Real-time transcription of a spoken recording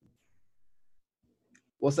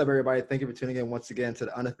What's up, everybody? Thank you for tuning in once again to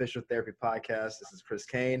the Unofficial Therapy Podcast. This is Chris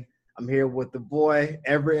Kane. I'm here with the boy,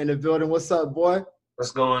 Everett, in the building. What's up, boy?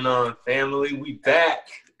 What's going on, family? We back.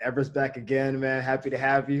 Everett's back again, man. Happy to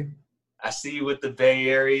have you. I see you with the Bay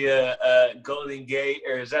Area, Golden Gate,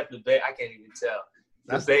 or is that the Bay? I can't even tell.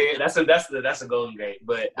 That's a Golden Gate,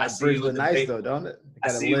 but I see you with the nice Bay. Though, don't it? I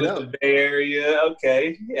see you with the Bay Area.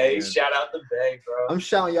 Okay, hey, man. Shout out the Bay, bro. I'm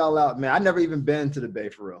shouting y'all out, man. I never even been to the Bay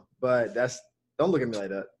for real, but don't look at me like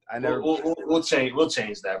that. We'll change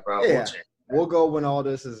that, bro. Yeah, we'll go when all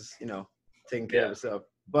this is, taken care of itself.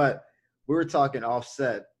 But we were talking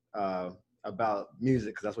offset about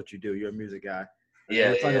music because that's what you do. You're a music guy. Yeah,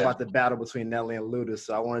 we're talking about the battle between Nelly and Luda.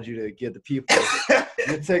 So I wanted you to give the people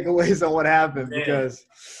your takeaways on what happened because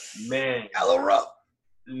hella rough.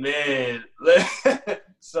 Man,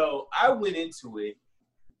 so I went into it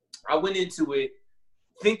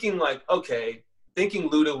thinking like, okay. Thinking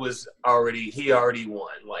Luda he already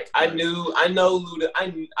won. Like I know Luda.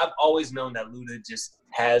 I've always known that Luda just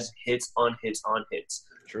has hits on hits on hits.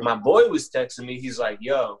 True. My boy was texting me. He's like,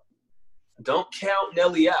 "Yo, don't count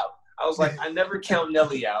Nelly out." I was like, "I never count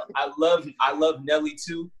Nelly out. I love Nelly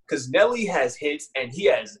too because Nelly has hits and he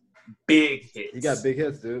has big hits. He got big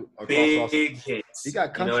hits, dude. Big hits. He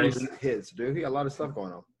got country hits, dude. He got a lot of stuff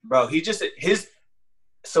going on, bro.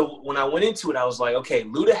 So when I went into it, I was like, okay,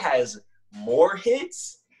 Luda has more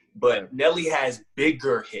hits, but Nelly has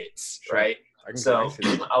bigger hits, right? So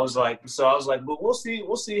I was like, but we'll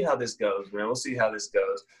see how this goes, man. We'll see how this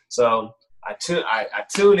goes. So I tune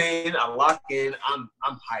in, I lock in, I'm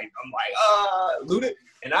hyped. I'm like, Luda,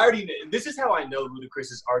 and this is how I know Ludacris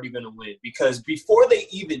is already gonna win because before they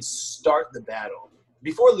even start the battle,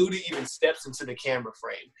 before Luda even steps into the camera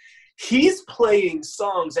frame, he's playing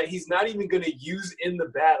songs that he's not even gonna use in the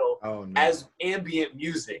battle as ambient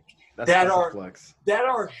music. That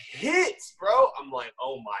are hits, bro. I'm like,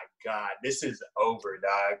 oh my God, this is over,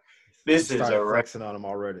 dog. This is a flexing on him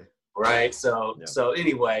already. Right. So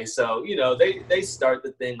anyway, they start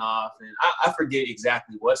the thing off, and I forget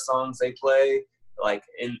exactly what songs they play, like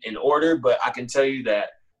in order, but I can tell you that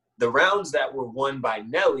the rounds that were won by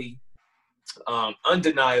Nelly,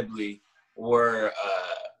 undeniably were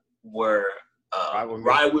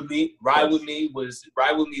Ride With Me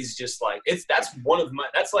is just like that's one of my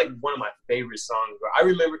favorite songs, bro. I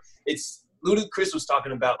remember Ludacris was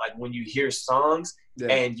talking about like when you hear songs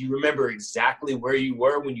and you remember exactly where you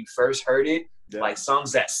were when you first heard it, like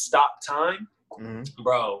songs that stop time. Mm-hmm.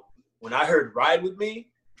 Bro, when I heard Ride With Me,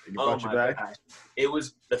 oh my God. It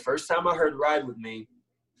was the first time I heard Ride With Me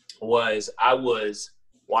I was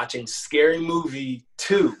watching Scary Movie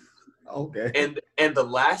 2. Okay. And the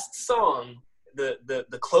last song,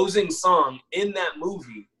 the closing song in that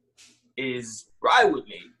movie is Ride With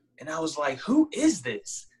Me. And I was like, who is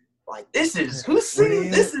this? Like, who's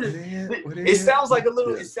singing this? It sounds like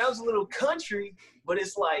it sounds a little country, but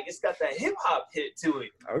it's like, it's got that hip hop hit to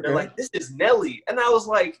it. Okay. They're like, this is Nelly. And I was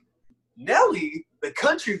like, Nelly, the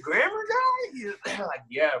country grammar guy? They're like,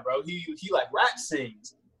 yeah, bro, he like rap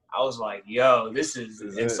sings. I was like, yo, this is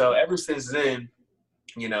and so ever since then,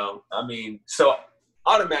 so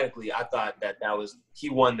automatically I thought that was, he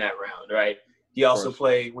won that round, right? He also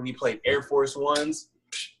when he played Air Force Ones,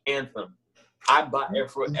 anthem. I bought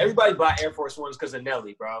everybody bought Air Force Ones because of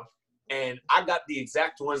Nelly, bro. And I got the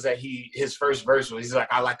exact ones that his first verse was. He's like,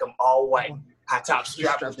 I like them all white, high top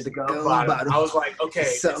strapped with the gun bottom. I was like, okay.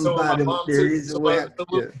 So when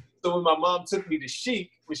my mom took me to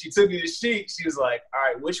Chic, she was like,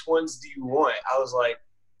 all right, which ones do you want? I was like,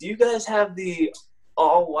 do you guys have the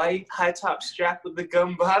all white, high top strap with the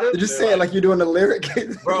gum bottom? Just say it like you're doing the lyric.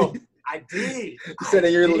 Bro, I did. You said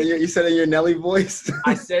in your Nelly voice.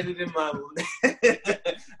 I said it in my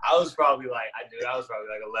I was probably like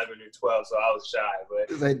 11 or 12, so I was shy. But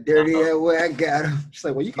it's like dirty way I got him. She's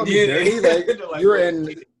like, well, you call me dirty? Like, you're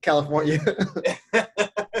in California.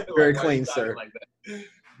 Very clean, sir. Like that?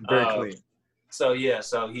 Very clean. So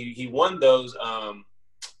he won those.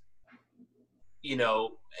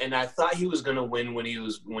 And I thought he was gonna win when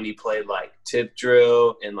he played like Tip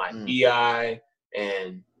Drill and like EI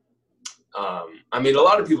and a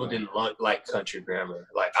lot of people didn't like country grammar.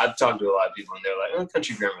 Like I've talked to a lot of people and they're like,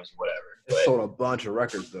 country grammar is whatever. It sold a bunch of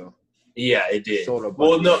records though. Yeah, it did. The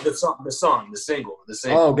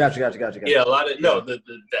single. Oh, gotcha. Yeah, a lot of the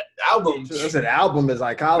album. Listen, album is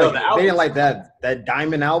iconic. They didn't like that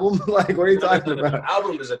Diamond album. Like, what are you talking about? The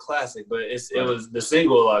album is a classic, but it was the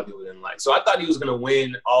single a lot of people didn't like. So I thought he was gonna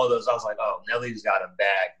win all of those. I was like, oh, Nelly's got a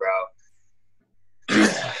bag, bro.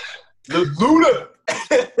 Luda.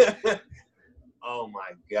 Oh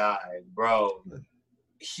my God, bro.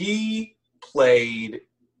 He played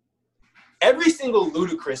every single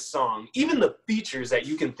Ludacris song, even the features that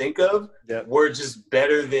you can think of, were just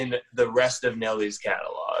better than the rest of Nelly's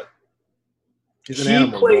catalog. He's an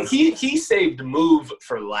animal, he saved Move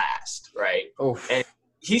for last, right? Oh, and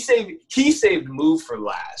he saved Move for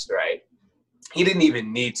last, right? He didn't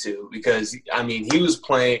even need to, because I mean he was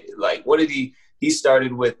playing like, what did he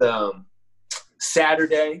started with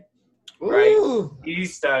Saturday, right? Ooh. He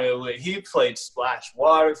played Splash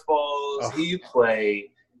Waterfalls. Oh.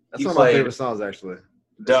 That's one of my favorite songs, actually.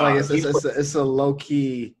 It's a low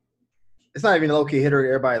key. It's not even a low key hitter.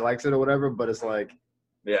 Everybody likes it or whatever, but it's like,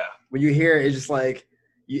 when you hear it, it's just like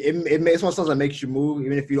it makes one song that makes you move,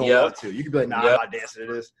 even if you don't want to. You can be like, nah, I'm not dancing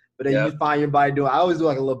to this, but then you find your body doing. I always do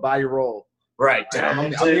like a little body roll. Right.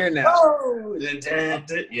 I'm here now.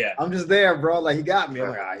 Yeah. I'm just there, bro. Like, he got me. I'm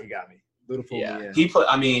like, he got me. Ludacris. Yeah.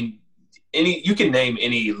 I mean, you can name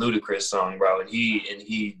any Ludacris song, bro, and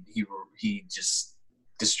he just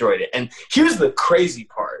destroyed it. And here's the crazy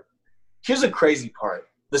part.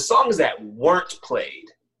 The songs that weren't played.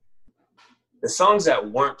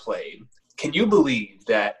 Can you believe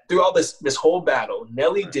that through all this whole battle,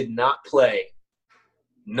 Nelly did not play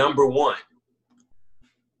number one?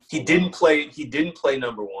 He didn't play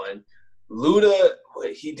number one. Luda,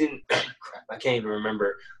 he didn't. Crap, I can't even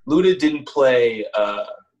remember. Luda didn't play.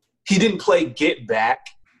 He didn't play Get Back.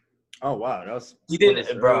 Oh wow, he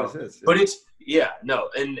didn't, bro. But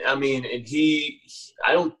and I mean, and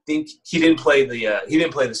I don't think he didn't play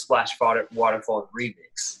the Splash Waterfall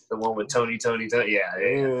remix, the one with Tony. Yeah.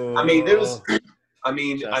 I mean, there was. I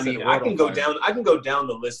mean, I can go down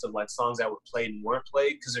the list of like songs that were played and weren't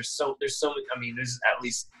played, because there's so many. I mean, there's at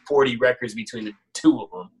least 40 records between the two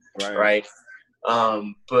of them, right?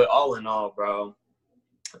 But all in all, bro,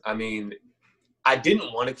 I mean, I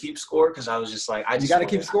didn't want to keep score because I was just like, you got to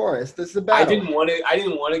keep score. This is the battle. I didn't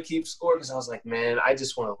want to keep score because I was like, man, I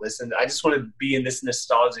just want to listen. I just want to be in this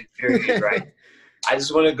nostalgic period, right? I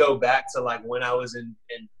just want to go back to like when I was in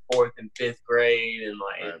 4th and 5th grade and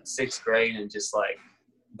like in 6th grade, and just like,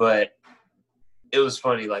 but it was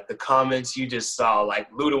funny, like the comments you just saw,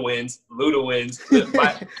 like Luda wins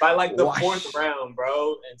by like the 4th round,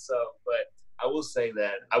 bro. And so, but I will say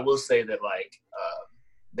that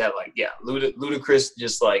Ludacris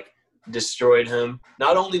just like destroyed him,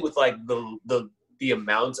 not only with like the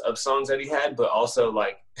amount of songs that he had, but also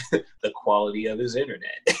like the quality of his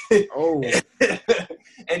internet.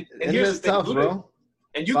 and here's the thing, tough, Luda, bro.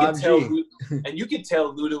 And you can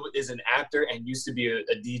tell Luda is an actor and used to be a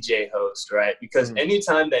DJ host, right? Because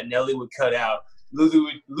anytime that Nelly would cut out,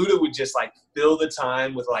 Luda would just like fill the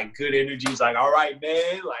time with like good energy. He's like, all right,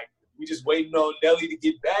 man, like we just waiting on Nelly to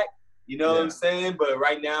get back. You know what I'm saying? But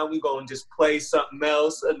right now we gonna just play something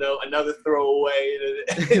else, another throwaway,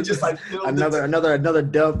 and just like fill another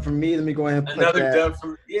dub for me. Let me go ahead and play another dub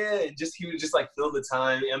for he would just like fill the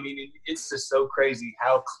time. I mean, it's just so crazy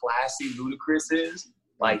how classy Ludacris is.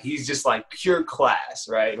 Like he's just like pure class,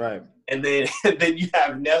 right? Right. And then you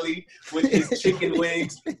have Nelly with his chicken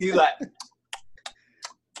wings. He's like,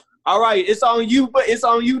 all right, it's on you, but it's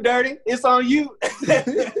on you, Dirty. It's on you.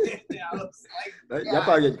 I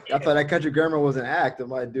thought that country grammar was an act.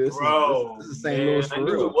 I'm like, dude, this is St. Louis for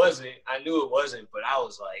real. I knew it wasn't, but I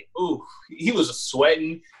was like, ooh, he was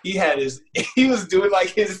sweating. He was doing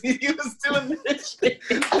this shit.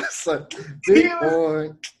 Big boy.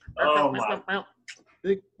 Oh my.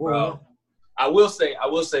 Big boy. Bro. I will say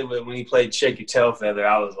when he played Shake Your Tail Feather,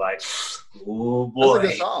 I was like, ooh boy. That's a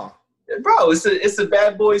good song. Bro, it's a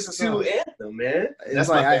Bad Boys 2 anthem, man. It's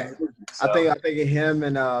like I think of him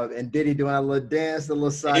and Diddy doing a little dance, a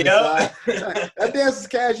little side to side. That dance is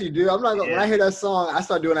catchy, dude. I'm not gonna, when I hear that song, I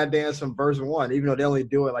start doing that dance from verse 1, even though they only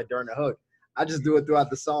do it like during the hook. I just do it throughout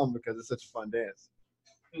the song because it's such a fun dance.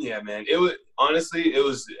 Yeah, man. It was honestly,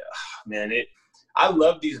 I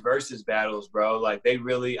love these versus battles, bro. Like they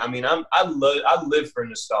really, I mean, I live for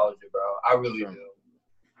nostalgia, bro. I really do.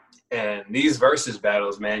 And these versus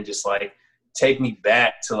battles, man, just like take me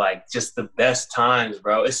back to like just the best times,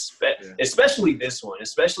 bro. Especially this one,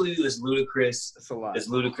 especially this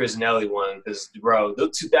Ludacris Nelly one, because bro, the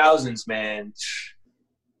 2000s, man,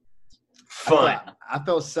 fun. I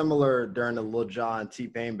felt similar during the Lil Jon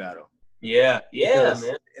T-Pain battle. Yeah,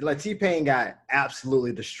 man. Like T-Pain got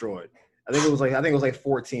absolutely destroyed. I think it was like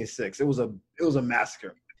 14-6. It was a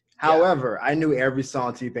massacre. However, I knew every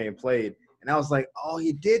song T-Pain played. And I was like,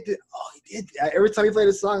 he did. Every time he played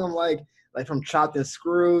a song, I'm like from Chopped and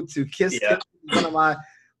Screwed to Kiss, one of my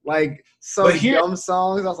dumb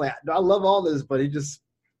songs. I was like, I love all this, but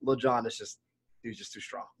Lil Jon is he's just too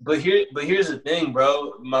strong. But here's the thing,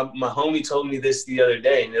 bro. My homie told me this the other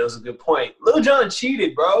day, and it was a good point. Lil Jon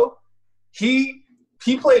cheated, bro. He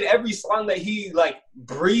he played every song that he like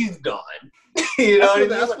breathed on. You know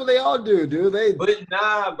that's what they all do, dude. But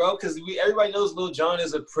nah, bro, because everybody knows Lil Jon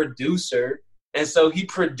is a producer, and so he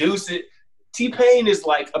produced it. T-Pain is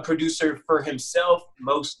like a producer for himself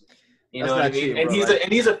mostly. You know what I mean? And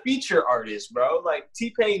he's a feature artist, bro. Like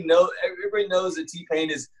T-Pain everybody knows that T-Pain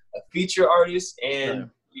is a feature artist and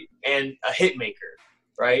a hit maker,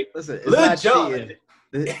 right? Listen, it's Lil Jon.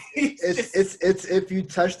 It's if you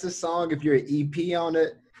touch the song, if you're an EP on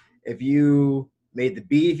it, if you made the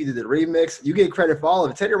beat, if you did the remix, you get credit for all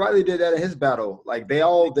of it. Teddy Riley did that in his battle. Like they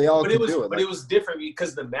all could do it. But it was different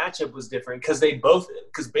because the matchup was different because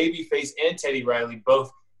Babyface and Teddy Riley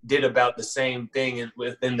both did about the same thing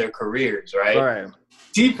within their careers, right? Right.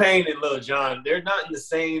 T-Pain and Lil Jon, they're not in the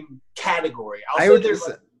same category. I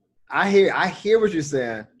hear what you're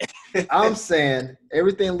saying. I'm saying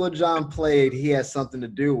everything Lil Jon played, he has something to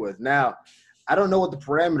do with. Now, I don't know what the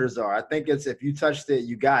parameters are. I think it's if you touched it,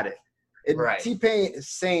 you got it. Right. T-Pain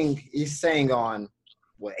he's sang on,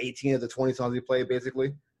 18 of the 20 songs he played,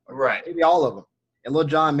 basically? Right. Maybe all of them. And Lil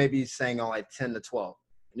Jon maybe sang on like 10 to 12.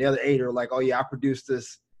 And the other 8 are like, oh, yeah, I produced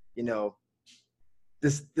this,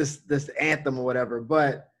 this anthem or whatever.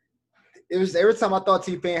 But it was every time I thought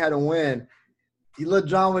T-Pain had a win, Lil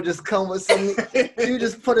Jon would just come with some. He would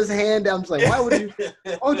just put his hand down. I'm just like, why would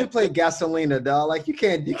you play Gasolina, dog? Like you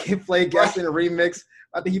can't play Gasolina remix.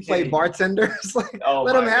 I think he played Bartender. It's like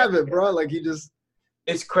let him have it, bro. Like he just.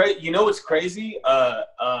 It's crazy. You know what's crazy? I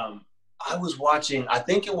was watching. I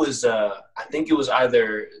think it was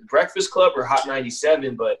either Breakfast Club or Hot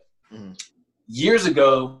 97. But years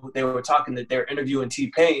ago, they were talking that they're interviewing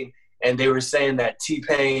T-Pain, and they were saying that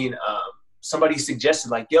T-Pain. Somebody suggested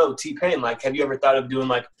like, yo, T-Pain, like, have you ever thought of doing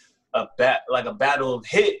like a battle of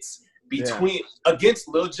hits against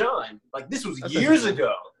Lil Jon? Like this was years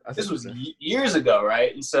ago. This was years ago,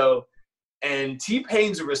 right? And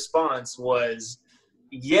T-Pain's response was,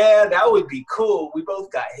 yeah, that would be cool. We both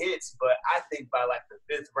got hits, but I think by like the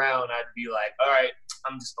 5th round, I'd be like, all right,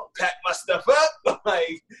 I'm just gonna pack my stuff up.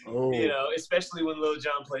 Like, especially when Lil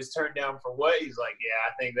Jon plays Turn Down for What? He's like, yeah,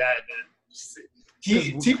 I think that.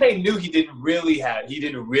 T-Pain knew he didn't really have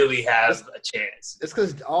a chance. It's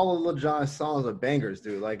because all of Lil Jon's songs are bangers,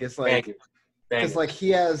 dude. Like it's like it's like he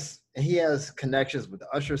has connections with the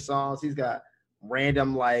Usher songs. He's got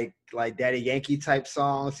random like Daddy Yankee type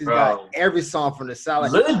songs. He's got every song from the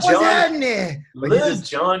South. Like, Lil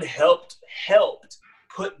Jon helped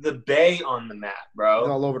put the Bay on the map, bro. He's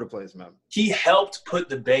all over the place, man. He helped put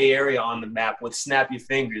the Bay Area on the map with Snap Your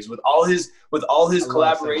Fingers, with all his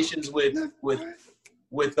collaborations with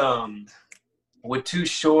Too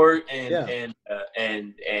Short and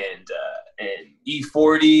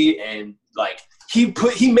E40 and like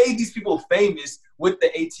he made these people famous with the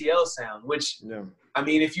ATL sound, which I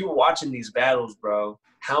mean, if you were watching these battles, bro,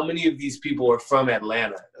 how many of these people are from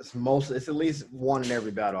Atlanta? It's at least one in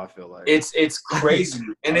every battle, I feel like. It's crazy.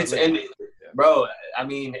 Bro, I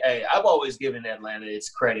mean, hey, I've always given Atlanta its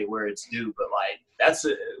credit where it's due, but like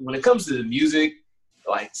when it comes to the music,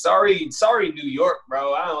 like sorry New York,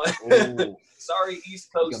 bro. I don't sorry East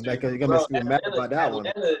Coast. You're gonna be mad about that one.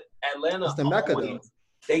 Atlanta, it's the Mecca though.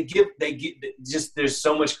 They get just there's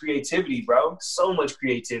so much creativity, bro. So much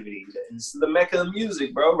creativity. It's the Mecca of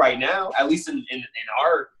music, bro. Right now, at least in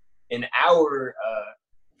our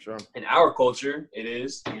culture, it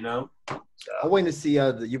is. You know. So. I'm waiting to see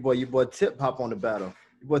your boy Tip pop on the battle.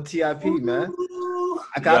 Your boy TIP, man.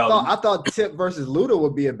 I thought Tip versus Luda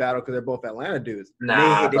would be a battle because they're both Atlanta dudes.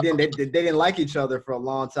 Nah, they didn't like each other for a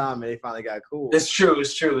long time, and they finally got cool. It's true.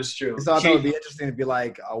 So I thought it would be interesting to be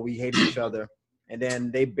like, oh, we hate each other. And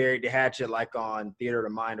then they buried the hatchet like on Theater of the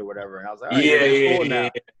Mind or whatever. And I was like, all right, cool now.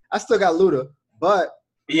 I still got Luda, but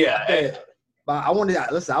but I want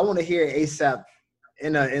to hear ASAP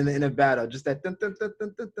in a battle. Just that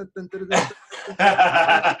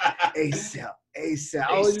ASAP.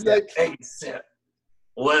 I was like ASAP.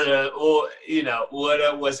 What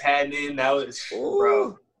was happening? That was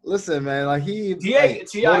bro. Listen, man, like he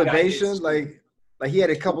motivation, like he had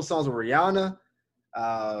a couple songs with Rihanna.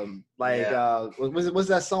 Was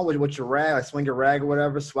that song with your rag, like Swing Your Rag or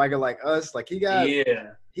whatever, Swagger Like Us? Like he got hits.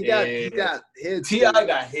 T.I.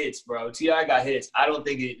 got hits, bro. T.I. got hits. I don't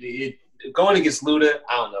think it going against Luda.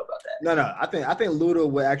 I don't know about that. No. I think Luda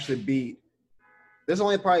would actually beat. There's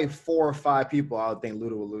only probably 4 or 5 people I would think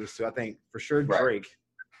Luda would lose to. I think for sure Drake. Right.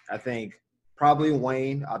 I think probably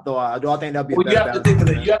Wayne. I think that'd be. Well, you have to think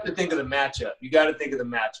of the matchup. You got to think of the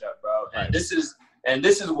matchup, bro. Right. And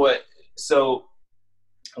this is what. So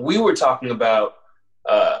we were talking about.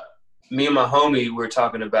 Me and my homie were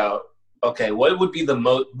talking about. Okay, what would be the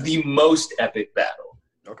most epic battle?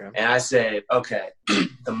 Okay. And I said, okay,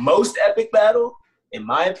 the most epic battle, in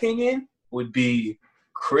my opinion, would be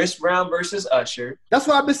Chris Brown versus Usher. That's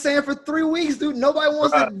what I've been saying for 3 weeks, dude. Nobody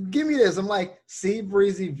wants to give me this. I'm like, C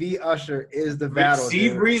Breezy v Usher is the battle.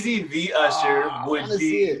 C Breezy v Usher would be.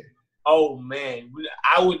 See it. Oh man,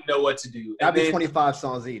 I wouldn't know what to do. That'd be 25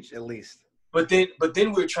 songs each, at least. But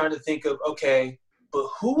then we're trying to think of, okay, but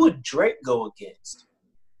who would Drake go against?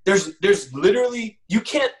 There's literally, you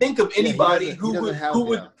can't think of anybody who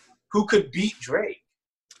could beat Drake.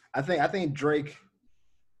 I think Drake.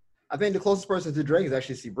 I think the closest person to Drake is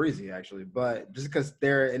actually C Breezy, actually, but just because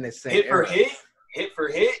they're in the same hit for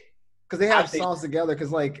hit, because they have songs together.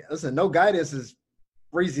 Because like, listen, No Guidance is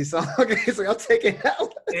Breezy song. Okay, so I'm taking that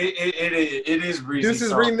one. It is Breezy.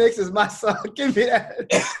 Deuce's remix is my song. Give me that.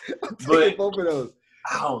 I'm taking both of those.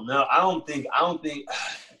 I don't know. I don't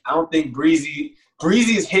think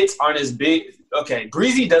Breezy's hits aren't as big. Okay,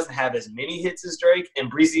 Breezy doesn't have as many hits as Drake, and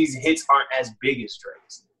Breezy's hits aren't as big as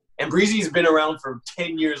Drake's. And Breezy's been around for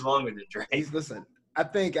 10 years longer than Drake. Listen, I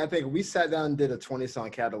think we sat down and did a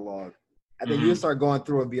 20-song catalog. I think you start going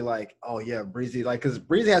through and be like, oh yeah, Breezy, like, because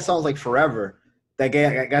Breezy has songs like Forever that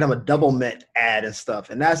got him a double mint ad and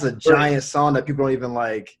stuff, and that's a giant song that people don't even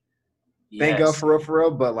like think of for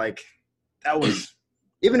real. But like, that was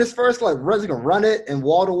even his first like Run It and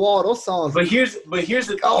Wall to Wall. Those songs. But here's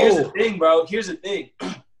the thing, bro. Here's the thing.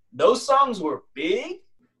 Those songs were big.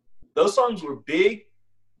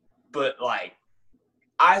 But like,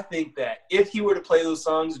 I think that if he were to play those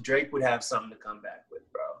songs, Drake would have something to come back with,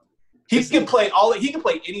 bro. He can play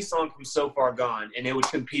any song from So Far Gone, and it would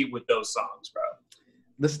compete with those songs, bro.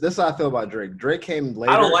 This is how I feel about Drake. Drake came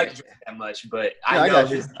later. I don't like Drake that much, but I got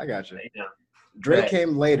you. You know, Drake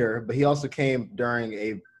came later, but he also came during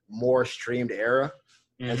a more streamed era,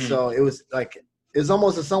 and so it was like it's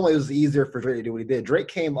almost in some ways it was easier for Drake to do what he did. Drake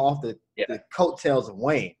came off the coattails of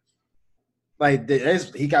Wayne. Like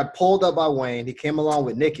he got pulled up by Wayne. He came along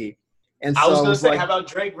with Nicki, and so I was gonna say, how about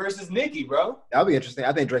Drake versus Nicki, bro? That'd be interesting.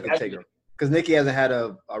 I think Drake would take her because Nicki hasn't had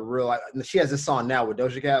a real. She has this song now with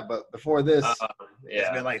Doja Cat, but before this,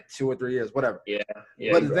 it's been like 2 or 3 years, whatever. Yeah.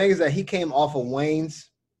 But the thing is that he came off of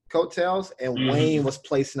Wayne's coattails, and Wayne was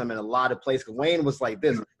placing him in a lot of places. Wayne was like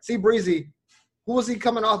this. See, Breezy, who was he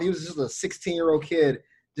coming off? He was just a 16-year-old kid,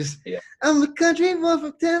 I'm a country boy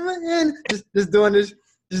from Tampa, and just doing this.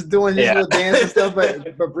 Just doing his little dance and stuff,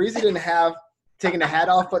 but Breezy didn't have taking the hat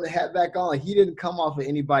off, putting the hat back on. Like he didn't come off of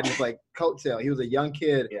anybody's like coattail. He was a young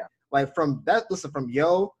kid. Yeah. Like from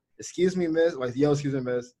Yo, Excuse Me Miss, like Yo, Excuse Me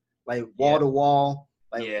Miss, like Wall to Wall,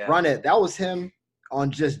 like Run It. That was him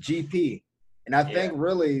on just GP. And I think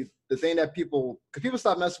really the thing that because people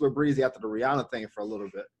stopped messing with Breezy after the Rihanna thing for a little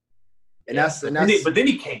bit. And but then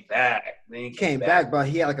he came back. He came back, but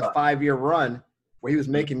he had like a 5-year run where he was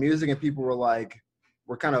making music and people were like,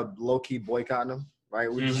 we're kind of low-key boycotting him,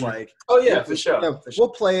 right? We're just like, for sure. We'll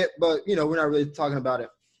play it, but we're not really talking about it.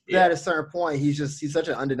 Yeah. At a certain point, he's such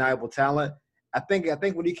an undeniable talent. I think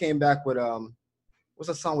when he came back with what's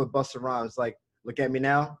that song with Busta Rhymes? Like, Look at Me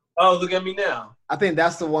Now. Oh, Look at Me Now. I think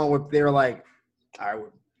that's the one where they were like, all right,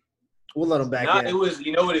 we'll let him back in. It was,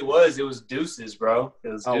 you know what it was? It was Deuces, bro. It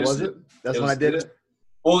was Deuces. Was it? That's when I did it.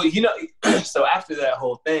 Well, so after that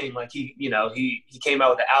whole thing, like he came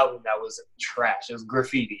out with an album that was trash. It was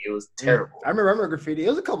Graffiti. It was terrible. I remember Graffiti.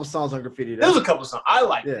 There was a couple songs on Graffiti. There was a couple songs. I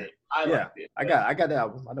liked it. I liked it. I got the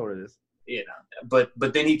album. I know what it is.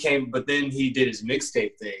 But then he did his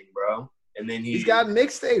mixtape thing, bro. And then he's got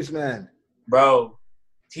mixtapes, man. Bro,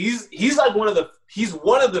 he's like one of the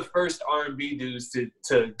first R&B dudes to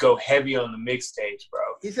go heavy on the mixtapes, bro.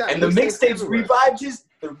 And the mixtapes revived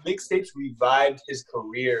his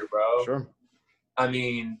career, bro. Sure. I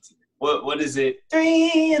mean, what is it?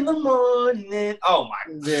 3 a.m. Oh my.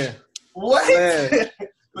 Yeah. What?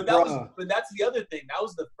 But that's the other thing. That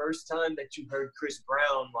was the first time that you heard Chris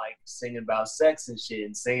Brown like singing about sex and shit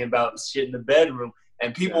and singing about shit in the bedroom,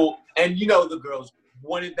 and people and the girls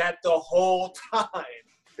wanted that the whole time.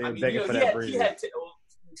 I mean, he had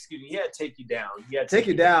Take You Down. Take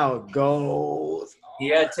You Down goes. He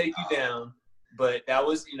had Take You Down, but that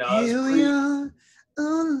was Yeah. I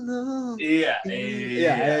mean,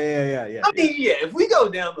 if we go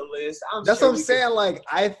down the list, that's what I'm saying. Like,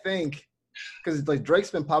 I think because like Drake's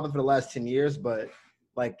been popping for the last 10 years, but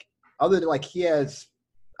like other than like I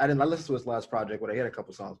listened to his last project, where he had a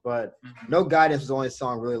couple songs, but No Guidance was the only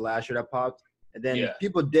song really last year that popped, and then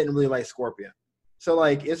people didn't really like Scorpion. So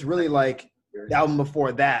like it's really like the album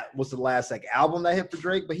before that was the last like album that hit for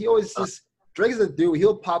Drake, but he always Drake is a dude.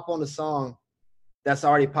 He'll pop on a song that's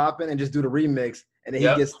already popping and just do the remix, and then he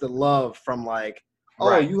gets the love from like,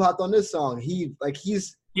 you hopped on this song. He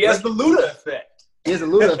has the Luda effect. He has a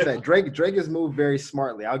Luda effect. Drake has moved very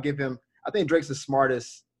smartly. I'll give him. I think Drake's the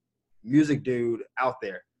smartest music dude out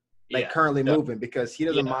there, currently moving, because he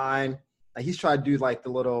doesn't mind. Like, he's trying to do like the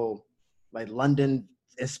little like London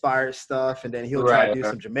inspired stuff, and then he'll try to do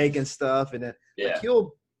some Jamaican stuff, and then like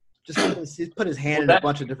he'll just put his hand in a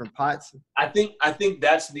bunch of different pots. I think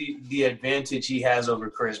that's the advantage he has over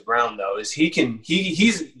Chris Brown, though, is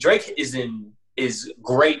Drake is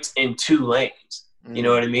great in two lanes. You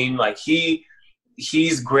know what I mean? Like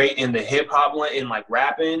he's great in the hip hop lane, in like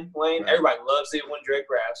rapping lane. Right. Everybody loves it when Drake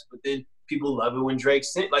raps, but then people love it when Drake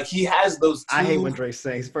sings. Like, he has those two. I hate when Drake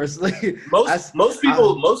sings, personally.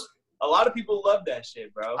 A lot of people love that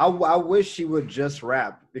shit, bro. I wish he would just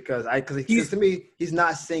rap, because to me, he's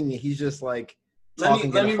not singing. He's just like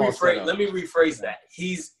talking. Let me rephrase that.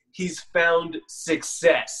 He's found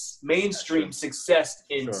success, mainstream success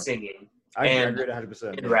in singing. I agree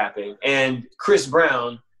 100%. In rapping. And Chris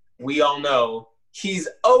Brown, we all know he's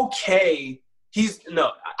okay.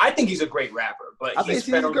 I think he's a great rapper, but I think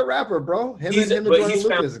he's a good rapper, bro. He's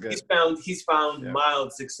found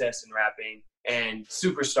mild success in rapping and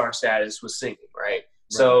superstar status with singing, right?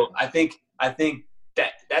 So I think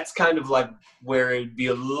that's kind of like where it'd be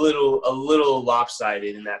a little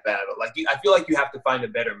lopsided in that battle. Like, I feel like you have to find a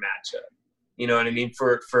better matchup. You know what I mean?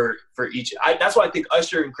 For each, that's why I think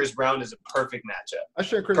Usher and Chris Brown is a perfect matchup.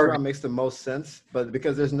 Usher and Chris Brown makes the most sense, but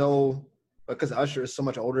because Usher is so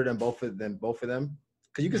much older than both of them.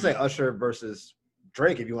 Because you could say Usher versus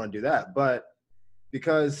Drake if you want to do that, but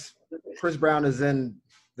because Chris Brown is in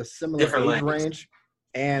the similar age range,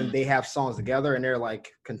 and they have songs together, and they're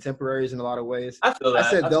like contemporaries in a lot of ways. I feel that.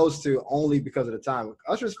 I said those two only because of the time.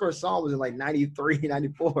 Usher's first song was in like 93,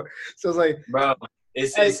 94. So it's like, bro,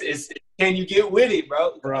 it's can you get with it,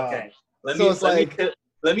 bro? Okay. Let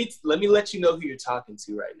me let you know who you're talking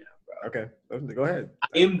to right now, bro. Okay. Go ahead.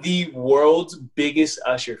 I am the world's biggest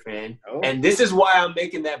Usher fan. And this is why I'm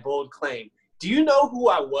making that bold claim. Do you know who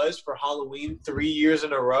I was for Halloween 3 years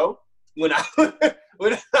in a row? When I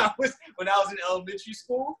was in elementary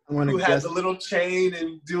school, who had the little chain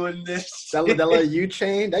and doing this. That little U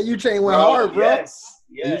chain. That U chain went hard, bro. Yes.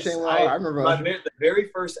 U-chain went hard. I remember the very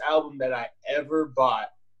first album that I ever bought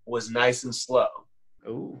was Nice and Slow.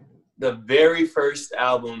 Ooh. The very first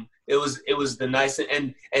album. It was the Nice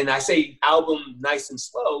and I say album Nice and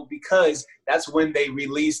Slow because that's when they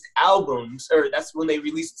released albums, or that's when they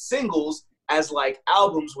released singles as like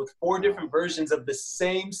albums with 4 different versions of the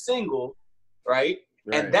same single, right?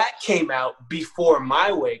 And that came out before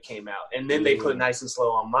My Way came out, and then they put Nice and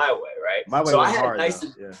Slow on My Way, right? My Way was hard,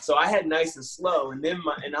 so I had Nice and Slow, and then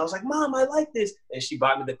I was like, Mom, I like this, and she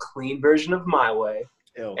bought me the clean version of My Way,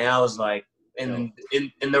 and I was like, and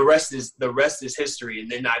the rest is history.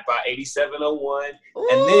 And then I bought 8701,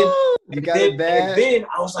 and then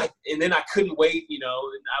I was like, and then I couldn't wait, and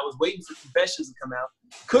I was waiting for Confessions to come out,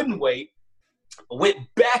 couldn't wait. Went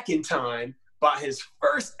back in time, bought his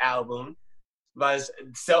first album by his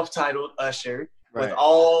self-titled Usher, with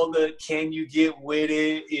all the Can You Get With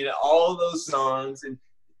It, all those songs, and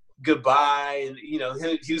Goodbye, and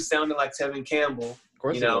he was sounding like Tevin Campbell. Of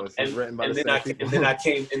course,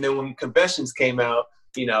 and then when Confessions came out,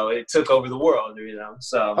 it took over the world.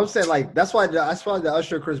 So I'm saying, like, that's why the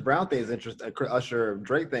Usher Chris Brown thing is interesting. Usher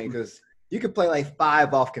Drake thing, because you could play like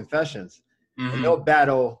 5 off Confessions, and they'll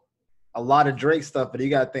battle a lot of Drake stuff, but you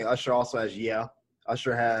got to think Usher also has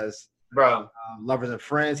Usher has Lovers and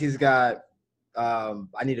Friends. He's got I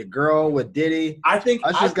Need a Girl with Diddy.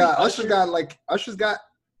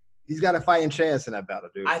 He's got a fighting chance in that battle,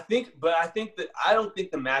 dude. I don't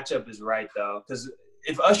think the matchup is right though, because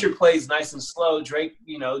if Usher plays Nice and Slow, Drake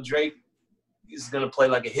is gonna play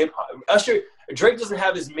like a hip hop. Drake doesn't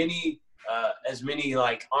have as many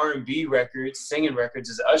like R&B records, singing records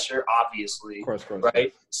as Usher, obviously. Of course.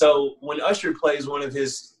 Right? So when Usher plays one of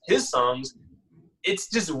his songs, it's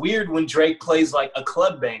just weird when Drake plays like a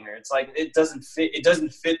club banger. It's like it doesn't fit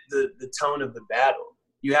the tone of the battle.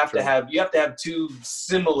 You have to have two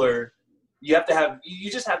similar. You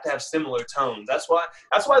just have to have similar tones. That's why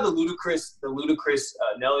the Ludacris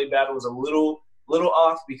Nelly battle was a little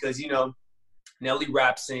off, because Nelly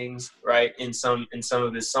rap sings, right, in some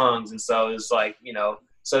of his songs, and so it's like,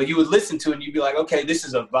 so you would listen to it and you'd be like, okay, this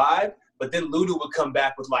is a vibe, but then Luda would come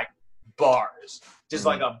back with like bars, just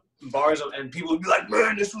like bars, and people would be like,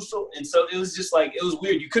 man, this was so, and so it was just like, it was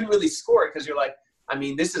weird. You couldn't really score it because you're like, I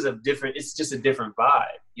mean, it's just a different vibe.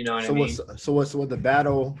 You know what I mean? So what the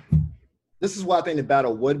battle? This is what I think the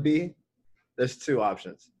battle would be. There's 2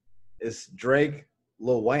 options. It's Drake,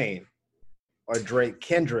 Lil Wayne, or Drake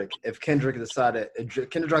Kendrick. If Kendrick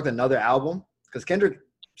dropped another album, because Kendrick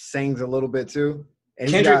sings a little bit too, And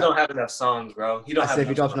Kendrick don't have enough songs, bro. He don't have. If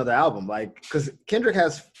he drops another album, like, because Kendrick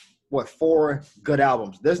has 4 good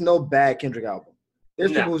albums. There's no bad Kendrick album.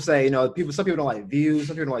 There's people who say, some people don't like Views,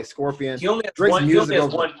 some people don't like Scorpion. He only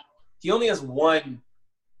has one. He only has one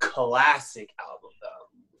classic album, though.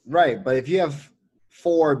 Right, but if you have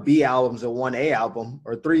 4 B albums and 1 A album,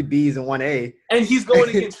 or 3 Bs and 1 A, and he's going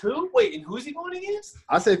against who? Wait, and who's he going against?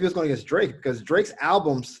 I say if he was going against Drake, because Drake's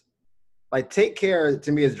albums, like Take Care,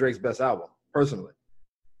 to me is Drake's best album, personally.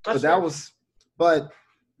 But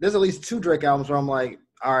there's at least 2 Drake albums where I'm like,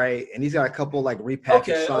 all right, and he's got a couple like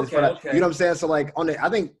repackaged songs. You know what I'm saying? So like I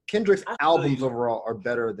think Kendrick's albums overall are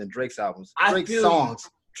better than Drake's albums. Drake's songs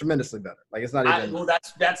tremendously better. Like it's not even. Well,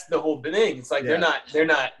 that's the whole thing. It's like they're not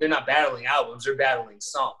battling albums. They're battling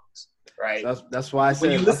songs, right? So that's why I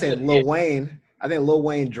said Lil Wayne. I think Lil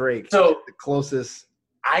Wayne Drake is the closest.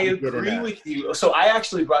 I agree with you. So I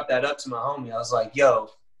actually brought that up to my homie. I was like, "Yo,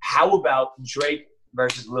 how about Drake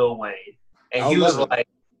versus Lil Wayne?" And he was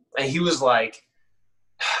like,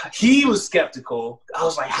 he was skeptical. I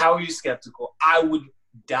was like, "How are you skeptical? I would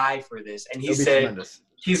die for this." And he said, tremendous.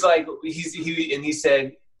 He's like, he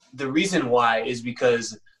said, the reason why is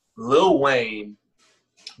because Lil Wayne,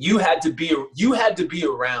 you had to be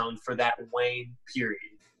around for that Wayne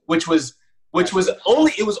period, which was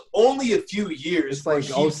only a few years. It's like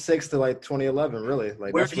 06 to like 2011, really.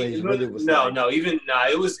 Like that's when he really was.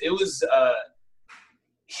 It was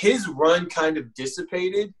his run kind of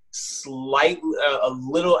dissipated slightly a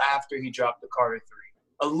little after he dropped the Carter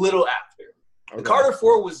 3. A little after. Okay. The Carter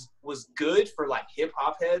 4 was good for like hip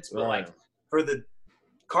hop heads, but like for the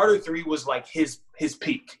Carter 3 was like his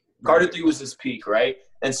peak. Carter 3 was his peak, right?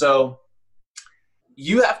 And so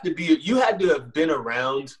you had to have been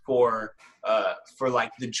around for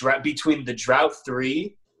like the drought between the Drought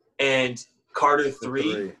 3 and Carter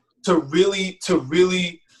 3 to really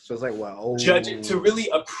so it's like judge it, to really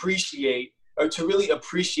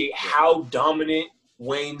appreciate how dominant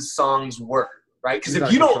Wayne's songs were, right? Because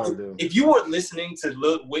if you weren't listening to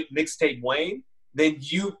mixtape Wayne, then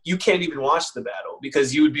you can't even watch the battle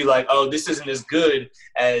because you would be like, oh, this isn't as good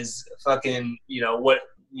as fucking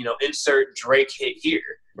insert Drake hit here.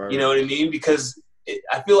 Right. You know what I mean? Because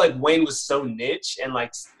I feel like Wayne was so niche and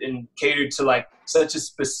catered to like such a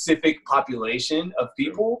specific population of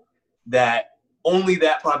people that only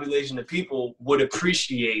that population of people would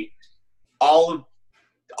appreciate all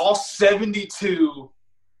 72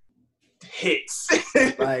 hits.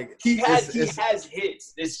 Like he has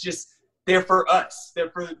hits. It's just they're for us. They're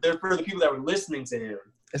for the people that were listening to him.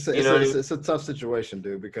 It's a tough situation,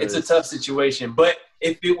 dude. Because it's a tough situation. But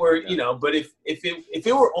if it were, if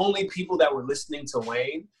it were only people that were listening to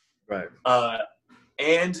Wayne, right?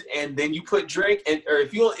 And then you put Drake, or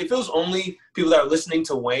if it was only people that were listening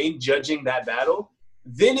to Wayne judging that battle,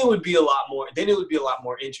 then it would be a lot more. Then it would be a lot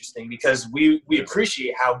more interesting because we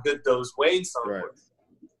appreciate how good those Wayne songs were.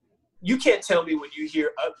 You can't tell me when you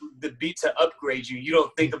hear the beat to Upgrade You, you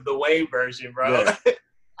don't think of the Wayne version, bro. Yeah.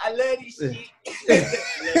 I love this shit.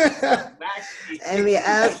 Let me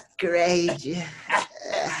upgrade you.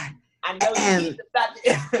 I know you about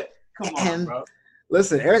Come on, bro.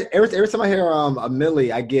 Listen, every time I hear a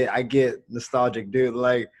Millie, I get nostalgic, dude.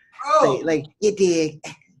 Like, like you did,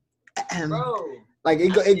 bro. Like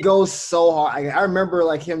it goes so hard. I remember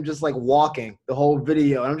like him just like walking the whole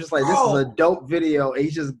video, and I'm just like, this is a dope video. And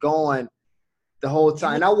he's just going the whole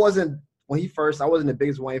time. And I wasn't the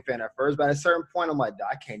biggest Wayne fan at first, but at a certain point, I'm like,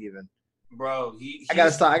 I can't even. Bro, I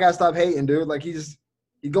gotta stop hating, dude. Like he's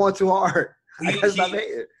going too hard. I gotta stop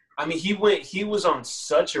hating. I mean, he was on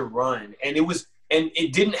such a run, and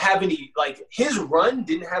it didn't have any, like, his run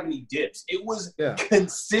didn't have any dips. It was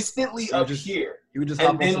consistently up here. He would just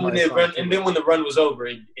and then when the run was over,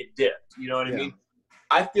 it dipped. You know what I mean?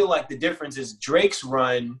 I feel like the difference is Drake's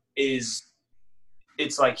run it's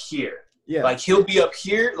like here. Yeah. Like he'll be up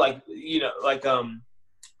here, like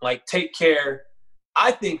Take Care.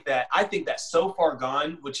 I think that So Far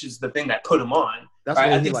Gone, which is the thing that put him on. That's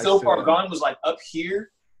right. I think So Far Gone was like up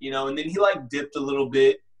here, and then he like dipped a little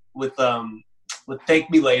bit with Thank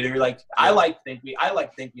Me Later. Like I like Thank Me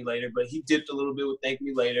Later, but he dipped a little bit with Thank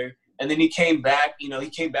Me Later. And then he came back,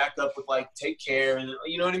 up with like Take Care, and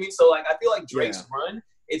you know what I mean? So like I feel like Drake's run,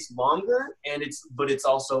 it's longer but it's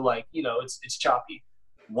also like, it's choppy.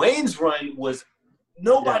 Wayne's run was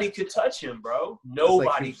nobody could touch him, bro.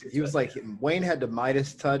 Nobody could. He was like Wayne had the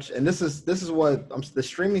Midas touch, and this is what the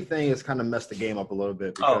streaming thing has kind of messed the game up a little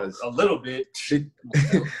bit because a little bit.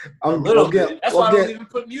 A little bit. That's why I don't even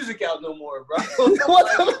put music out no more, bro.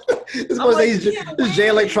 This was like, Jay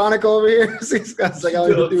Electronica over here.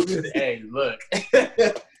 Hey, look,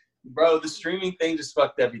 bro, the streaming thing just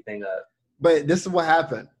fucked everything up. But this is what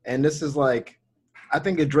happened, and this is like, I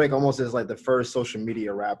think of Drake almost as like the first social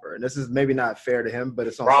media rapper, and this is maybe not fair to him, but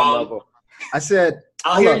it's on some level. I said,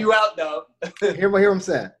 I'll hear you out though. hear what I'm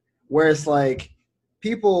saying. Where it's like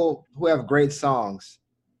people who have great songs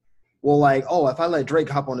will like, oh, if I let Drake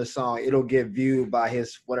hop on this song, it'll get viewed by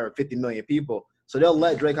his whatever 50 million people. So they'll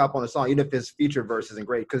let Drake hop on the song, even if his feature verse isn't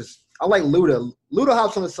great. Because unlike Luda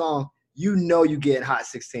hops on the song, you get hot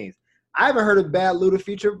 16s. I haven't heard a bad Luda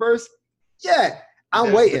feature verse yet.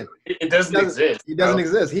 I'm waiting. It doesn't exist. It doesn't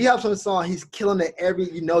exist. He hops on the song, he's killing it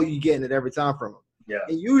you're getting it every time from him. Yeah.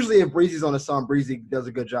 And usually if Breezy's on the song, Breezy does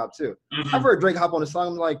a good job too. Mm-hmm. I've heard Drake hop on the song,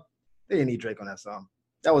 I'm like, they didn't need Drake on that song.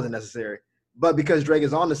 That wasn't necessary. But because Drake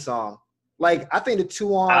is on the song, like I think the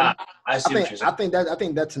 2-on, I think that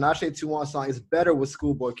Tinashe 2-on song is better with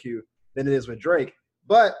Schoolboy Q than it is with Drake.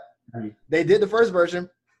 But they did the first version,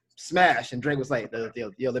 smash, and Drake was like,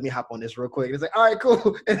 yo, let me hop on this real quick. And it's like, all right,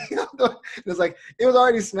 cool. And it's like it was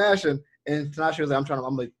already smashing, and Tinashe was like,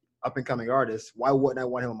 I'm an up and coming artist. Why wouldn't I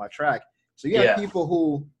want him on my track? So you have people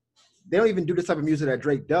who they don't even do the type of music that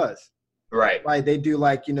Drake does. Right. Like they do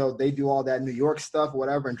they do all that New York stuff,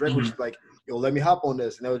 whatever, and Drake was just like, yo, let me hop on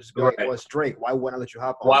this. And they would just be like, well, it's Drake. Why wouldn't I let you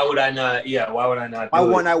hop on? Why would I not? Yeah, why would I not? Why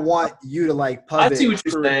wouldn't I want you to like pub it? I see what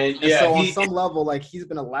you're saying. And so on some level, like he's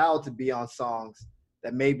been allowed to be on songs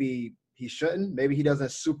that maybe he shouldn't. Maybe he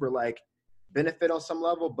doesn't super like benefit on some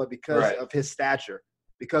level, but because of his stature,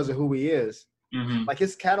 because of who he is, like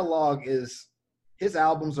his catalog is, his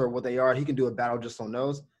albums are what they are. He can do a battle just on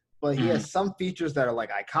those, but he has some features that are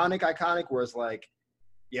like iconic, where it's like,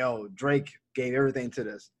 yo, Drake gave everything to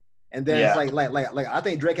this. And then it's like I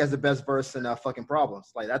think Drake has the best verse in fucking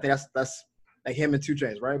Problems. Like I think that's like him and 2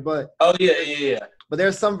 Chainz, right? But But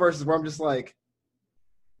there's some verses where I'm just like,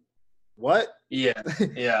 what? Yeah.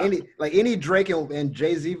 any Drake and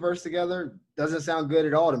Jay-Z verse together doesn't sound good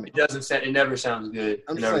at all to me. It never sounds good.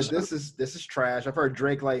 I'm just like, this is trash. I've heard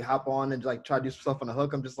Drake like hop on and like try to do stuff on the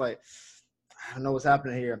hook. I'm just like, I don't know what's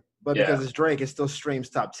happening here. But because it's Drake, it still streams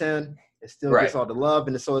top 10. It still gets all the love.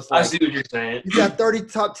 And so it's like, I see what you're saying. He's got 30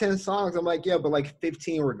 top 10 songs. I'm like, yeah, but like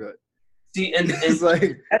 15 were good. See, and it's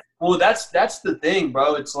like, well, that's the thing,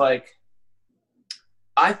 bro. It's like,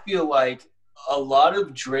 I feel like a lot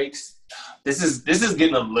of Drake's, this is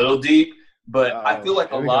getting a little deep, but I feel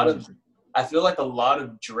like a lot of Drake, I feel like a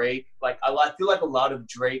lot of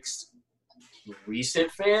Drake's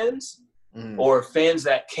recent fans or fans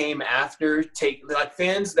that came after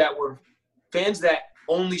fans that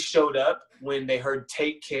only showed up when they heard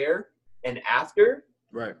Take Care and after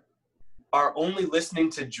are only listening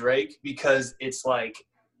to Drake because it's like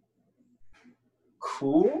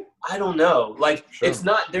cool. I don't know. Like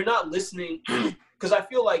they're not listening because I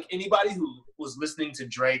feel like anybody who was listening to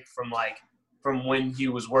Drake from when he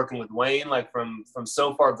was working with Wayne, like from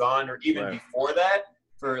So Far Gone or even before that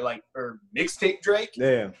for mixtape Drake.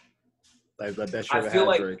 Yeah. Like that shit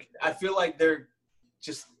Drake. I feel like they're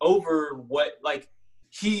just over what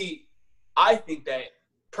I think that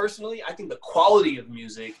personally, I think the quality of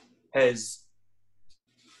music has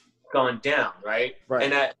gone down, right?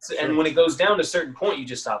 And when it goes down to a certain point, you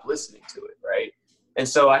just stop listening to it, right? And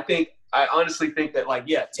so I honestly think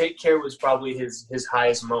that Take Care was probably his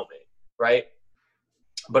highest moment, right?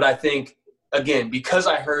 But I think again, because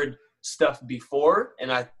I heard stuff before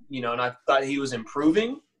and I thought he was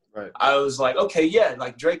improving, I was like, okay,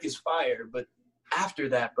 like Drake is fire, but after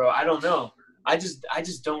that, bro, I don't know. I just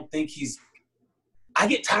don't think I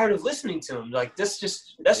get tired of listening to him. Like that's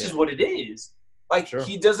just what it is. Like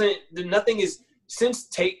he doesn't. Nothing is since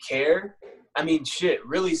Take Care. I mean, shit.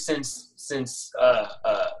 Really, since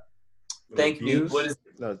Thank Me. What is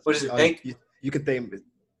it? Thank you. You could think.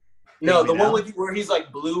 No, the one where he's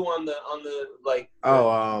like blue on the like.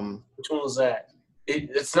 Oh, which one was that?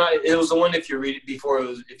 It's not. It was the one if you're reading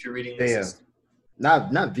this. Yeah.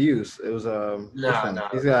 Not Views. It was no.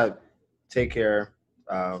 He's got Take Care.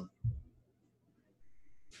 I'm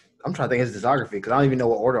trying to think of his discography because I don't even know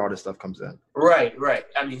what order all this stuff comes in. Right.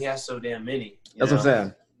 I mean, he has so damn many. That's what I'm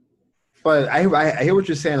saying. But I hear what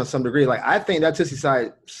you're saying on some degree. Like I think that Tootsie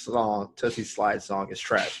Slide song is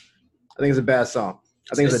trash. I think it's a bad song.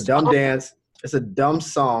 I think it's a dumb dance. It's a dumb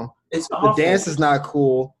song. It's awful. The dance is not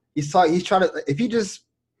cool. He's trying to. If he just,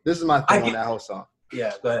 this is my thing on that whole song.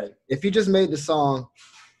 Yeah, go ahead. If he just made the song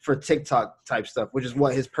for TikTok type stuff, which is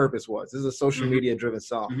what his purpose was, this is a social media driven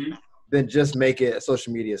song. Then just make it a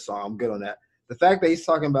social media song. I'm good on that. The fact that he's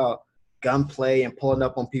talking about gunplay and pulling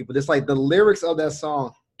up on people, just like the lyrics of that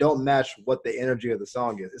song don't match what the energy of the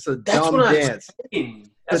song is. It's a dumb dance.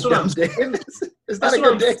 That's what I'm saying. It's not a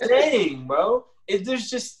good dance. That's what I'm saying, bro. There's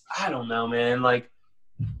just, I don't know, man. Like,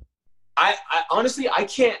 I honestly, I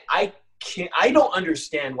don't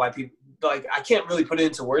understand why people like. I can't really put it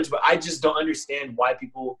into words, but I just don't understand why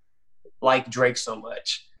people like Drake so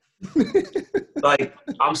much. Like,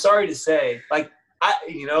 I'm sorry to say, like,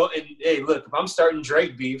 and hey, look, if I'm starting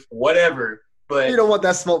Drake beef, whatever. But you don't want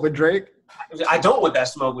that smoke with Drake. I don't want that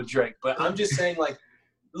smoke with Drake. But I'm just saying, like,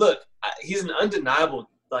 look, he's an undeniable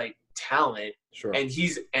like talent. Sure.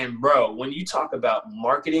 And bro, when you talk about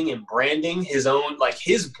marketing and branding his own, like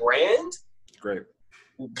his brand, great.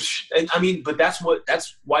 I mean, but that's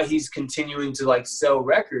why he's continuing to like sell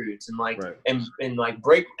records and like and like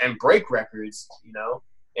break records,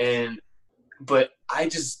 but I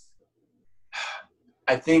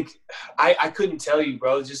think I couldn't tell you,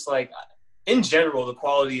 bro, just like in general, the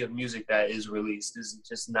quality of music that is released is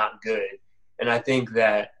just not good. And I think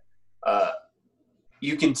that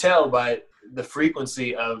you can tell by the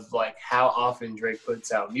frequency of like how often Drake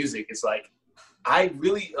puts out music. It's like,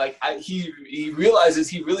 he realizes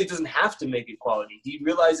he really doesn't have to make it quality. He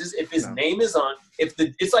realizes if his name is on,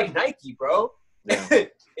 it's like Nike, bro. Yeah.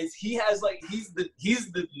 He's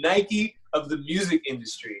the Nike of the music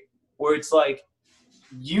industry, where it's like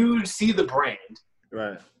you see the brand,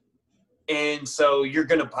 right, and so you're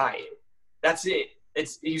gonna buy it. That's it.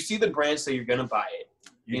 You see the brand, so you're gonna buy it.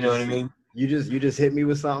 You know what I mean? You just hit me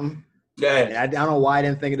with something. Yeah. And I don't know why I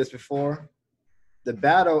didn't think of this before. The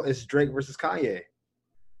battle is Drake versus Kanye.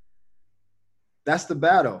 That's the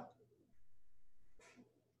battle.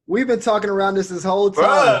 We've been talking around this whole time.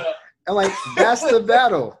 Bruh. And like, that's the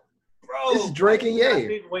battle. Bro, it's Drake and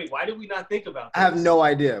Ye. Wait, why did we not think about this? I have no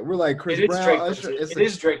idea. We're like Chris Brown, Usher. It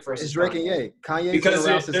is Drake versus It's Drake and Ye. Kanye's because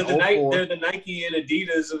been around since 04. They're the Nike and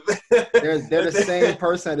Adidas of they're the same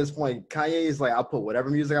person at this point. Kanye is like, I'll put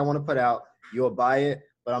whatever music I want to put out. You'll buy it.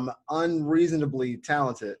 But I'm unreasonably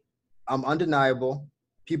talented. I'm undeniable.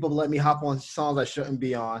 People let me hop on songs I shouldn't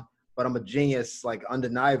be on, but I'm a genius, like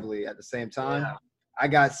undeniably at the same time. Yeah. I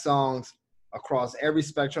got songs across every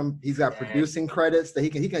spectrum. He's got producing credits that he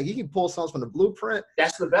can pull songs from the Blueprint.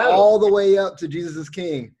 That's the battle. All the way up to Jesus is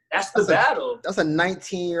King. That's the battle. That's a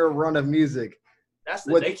 19-year run of music.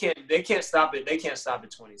 They can't stop it. They can't stop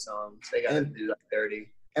at 20 songs. They gotta do like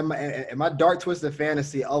 30. And my Dark Twisted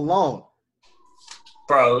Fantasy alone.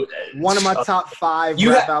 Bro, one of my top 5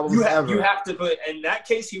 rap albums ever. You have to put, in that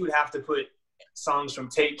case, he would have to put songs from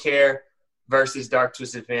Take Care versus Dark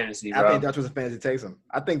Twisted Fantasy, bro. I think Dark Twisted Fantasy takes him.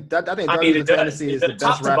 I think Dark Twisted Fantasy is the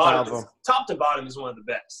best rap album. Top to bottom is one of the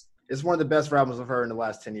best. It's one of the best rap albums I've heard in the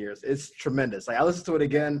last 10 years. It's tremendous. Like, I listened to it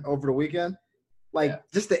again over the weekend. Like,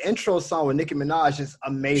 just the intro song with Nicki Minaj is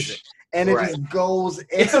amazing. And it just goes.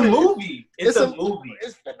 It's a movie. It's a movie.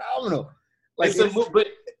 It's phenomenal. Like, it's a movie,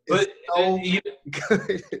 but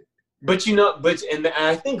and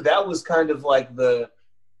I think that was kind of like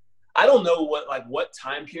I don't know what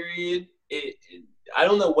time period I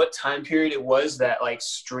don't know what time period it was that like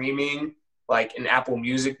streaming like in Apple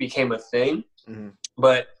Music became a thing,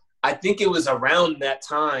 but I think it was around that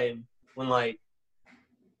time when like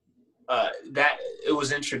that it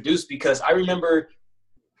was introduced, because I remember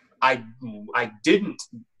I didn't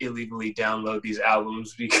illegally download these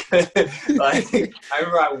albums because like, I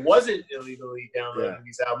remember I wasn't illegally downloading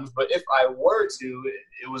these albums, but if I were to,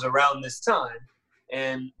 it was around this time.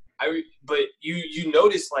 And but you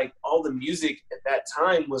notice like all the music at that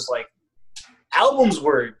time was like, albums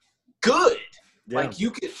were good. Yeah.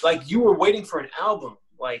 Like you were waiting for an album,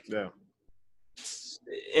 like,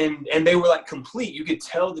 and they were like complete. You could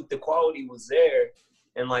tell that the quality was there.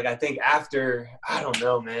 And like, I think after, I don't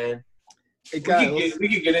know, man. We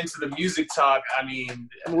could get into the music talk. I mean,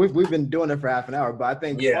 we've been doing it for half an hour, but I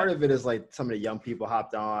think part of it is like some of the young people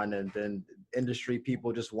hopped on, and then industry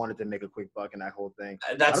people just wanted to make a quick buck in that whole thing.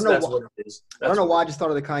 That's what it is. I don't know why I just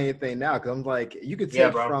started the Kanye thing now, because I'm like, you could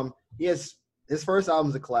take from his first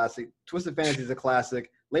album's a classic. Twisted Fantasy is a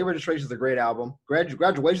classic. Late Registration is a great album.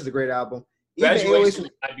 Graduation is a great album. Graduation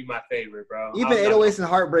might be my favorite, bro. Even 808s and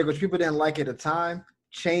Heartbreak, which people didn't like at the time,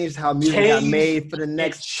 changed how music got made for the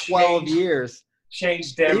next 12 years.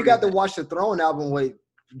 Changed everything. And you got to watch the Throne album with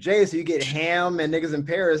Jay, so you get Ham and Niggas in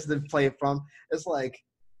Paris to play it from. It's like,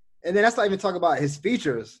 and then that's not even talk about his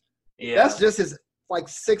features. Yeah. That's just his like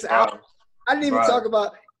 6 albums. I didn't even talk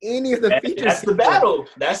about any of the features. That's the battle.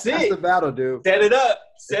 That's it. That's the battle, dude. Set it up.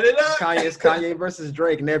 It's Kanye versus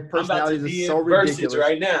Drake, and their personalities are so ridiculous.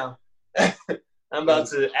 Right now. I'm about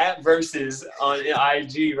to @ Versus on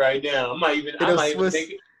IG right now. I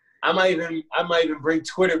might even bring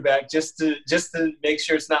Twitter back just to make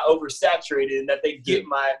sure it's not oversaturated and that they get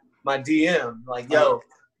my DM. Like, yo,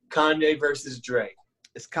 Kanye versus Drake.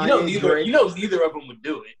 It's Kanye Drake. Neither of them would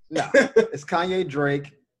do it. No, it's Kanye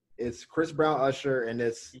Drake. It's Chris Brown Usher, and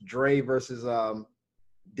it's Dre versus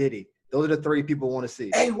Diddy. Those are the three people want to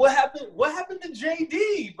see. Hey, what happened? What happened to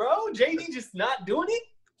JD, bro? JD just not doing it.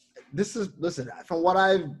 Listen. From what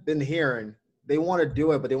I've been hearing, they want to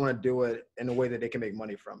do it, but they want to do it in a way that they can make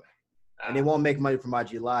money from it, and they won't make money from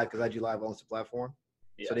IG Live because IG Live owns the platform.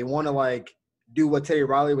 Yeah. So they want to like do what Teddy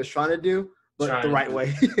Riley was trying to do, but the right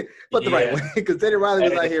way. But the right way, because Teddy Riley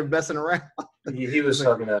was out here messing around. He was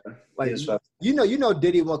fucking up. Like you know,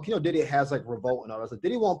 Diddy. Well, Diddy has like Revolt and all that. So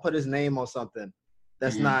Diddy won't put his name on something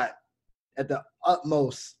that's not at the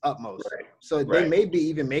utmost. Right. So they may be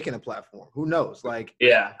even making a platform. Who knows? Like,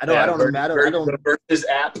 I don't. Versus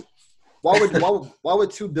app. Why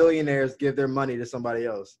would two billionaires give their money to somebody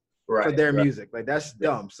else for their music? Like that's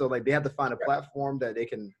dumb. So like they have to find a platform that they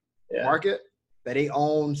can market, that they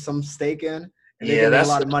own some stake in, and they can make a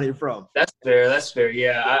lot of money from. That's fair.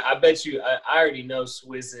 Yeah, I bet you. I already know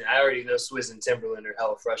Swizz and Timberland are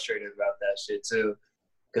hella frustrated about that shit too.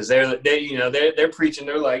 Because they're preaching.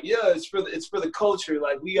 They're like, it's for the culture.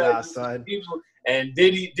 Like we got people. And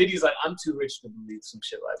Diddy's like, I'm too rich to believe some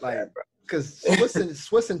shit like that, bro. Because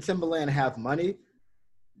Swizz and Timberland have money.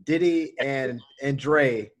 Diddy and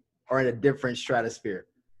Dre are in a different stratosphere.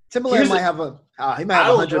 Timberland might have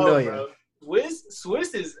 100 million. Bro.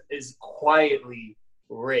 Swizz is quietly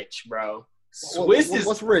rich, bro.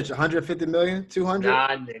 What's rich? 150 million? 200?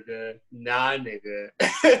 Nah, nigga.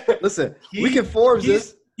 Listen, we can Forbes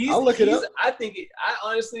this. I'll look it up. I think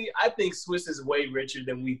Swizz is way richer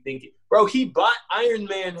than we think. Bro, he bought Iron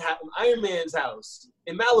Man's house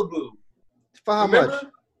in Malibu. For how much?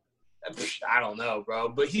 I don't know, bro.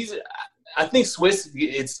 But I think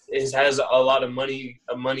Swizz has a lot of money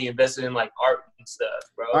invested in like art and stuff,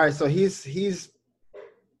 bro. All right, so he's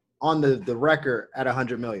on the record at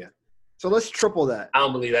 100 million. So let's triple that. I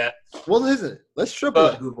don't believe that. Well, listen, let's triple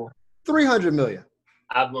it. 300 million.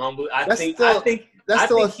 I think that's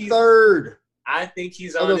still a third. I think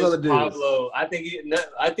he's on his Pablo. I think he's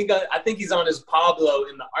on his Pablo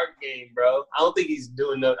in the art game, bro. I don't think he's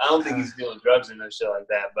doing drugs and no shit like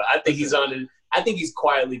that. But I think he's on it. I think he's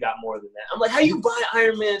quietly got more than that. I'm like, how you buy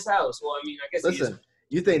Iron Man's house? Well, I mean, I guess. Listen,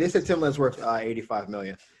 you think they said Timberland's worth 85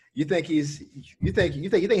 million? You think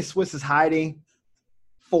Swizz is hiding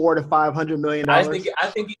 $400 to $500 million? I don't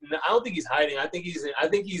think he's hiding. I think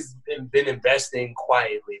he's been investing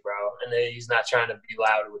quietly, bro, and then he's not trying to be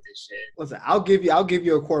loud with this shit. Listen, I'll give you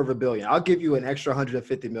 $250 million. I'll give you an extra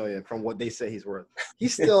 $150 million from what they say he's worth.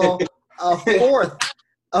 He's still a fourth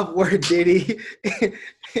of where Diddy.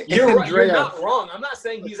 You're right. You're not wrong. I'm not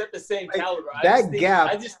saying he's at the same caliber.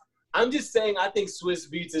 I'm just saying I think Swizz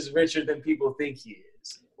Beatz is richer than people think he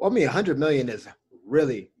is. Well, I mean, 100 million is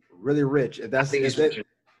really, really rich. If that's richer.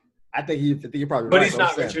 I think you're probably right. But he's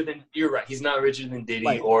not richer than – you're right. He's not richer than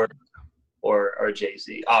Diddy or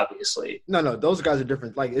Jay-Z, obviously. No, those guys are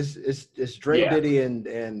different. Like, it's Dre, Diddy,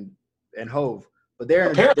 and Hove. But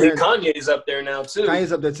apparently Kanye's up there now, too.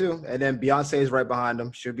 Kanye's up there, too. And then Beyonce is right behind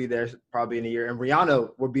him. She'll be there probably in a year. And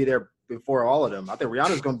Rihanna will be there before all of them. I think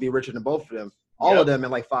Rihanna's going to be richer than both of them. All of them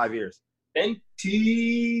in like 5 years.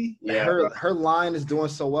 Fenty. Yeah, her line is doing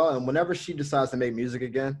so well. And whenever she decides to make music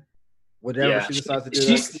again – whatever she decides to do,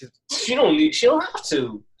 she don't have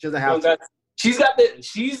to. She doesn't have to.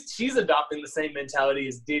 She's adopting the same mentality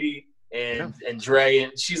as Diddy and Dre,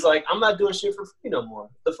 and she's like, I'm not doing shit for free no more.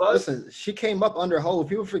 The fuck? Listen, she came up under Hov.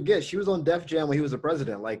 People forget she was on Def Jam when he was the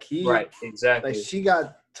president. Right, exactly. Like she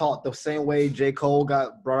got taught the same way J. Cole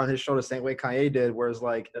got brought on his show, the same way Kanye did. Where it's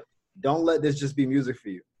like, don't let this just be music for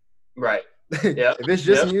you. Right. Yeah. If it's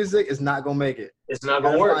just music, it's not gonna make it. It's not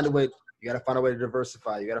gonna work. You got to find a way to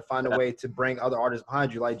diversify. You got to find a way to bring other artists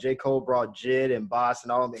behind you. Like J. Cole brought Jid and Boss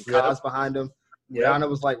and all of them, and Cos behind him. Rihanna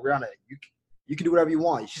was like, Rihanna, you can do whatever you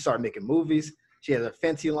want. She started making movies. She has a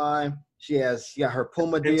Fenty line. She got her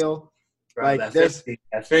Puma deal. Bro, like that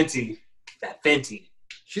Fenty.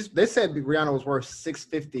 They said Rihanna was worth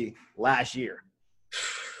 $650 last year.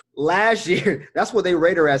 Last year, that's what they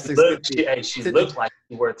rate her at, $650. She looked like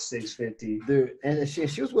she worth $650, dude. And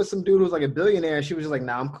she was with some dude who was like a billionaire. And she was just like,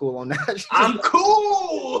 "Nah, I'm cool on that." I'm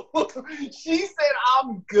cool. She said,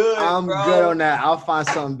 "I'm good. I'm good on that. I'll find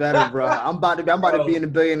something better, bro. I'm about to be in the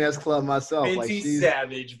billionaires club myself." Fenty like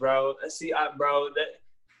savage, bro. See, bro.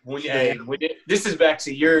 This is back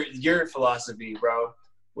to your philosophy, bro.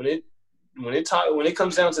 When it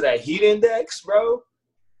comes down to that heat index, bro.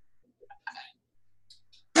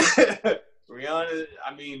 Rihanna,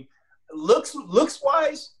 I mean, looks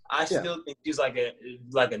wise, I still think she's like a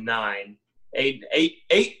 9,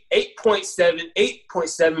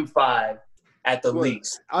 8.75 at the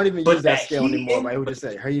least. I don't even use that scale anymore. But I would just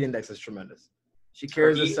say her heat index is tremendous. She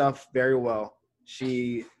carries herself very well.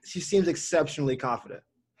 She seems exceptionally confident.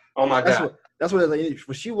 Oh my god, That's what it's like.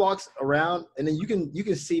 When she walks around, and then you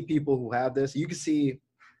can see people who have this. You can see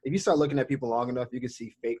if you start looking at people long enough, you can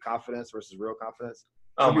see fake confidence versus real confidence.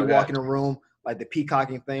 Some people walk in a room like the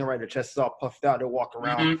peacocking thing, right? Their chest is all puffed out. They walk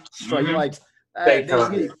around straight. You're like,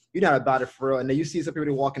 you're not about it for real. And then you see some people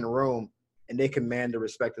who walk in the room and they command the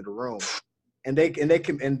respect of the room, and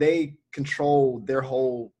they control their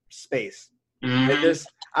whole space. And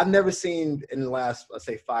I've never seen in the last, let's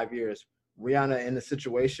say, 5 years, Rihanna in a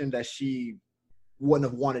situation that she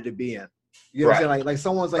wouldn't have wanted to be in. You know what I'm saying? Like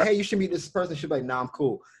someone's like, hey, you should meet this person. She'd be like, nah, I'm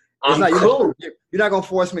cool. Cool. You're not going to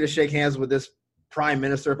force me to shake hands with this prime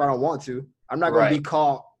minister if I don't want to. I'm not going to be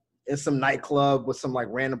caught in some nightclub with some like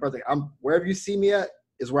random person. Wherever you see me at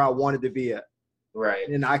is where I wanted to be at. Right.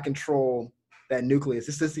 And I control that nucleus.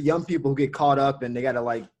 It's just the young people who get caught up and they got to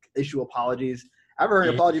like issue apologies. I haven't heard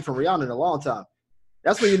an apology from Rihanna in a long time.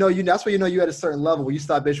 That's when you know you at a certain level where you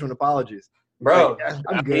stop issuing apologies. Bro, like,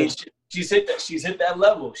 I'm good. I mean, she's hit that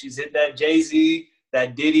level. She's hit that Jay-Z,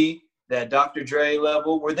 that Diddy, that Dr. Dre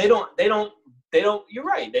level where they don't you're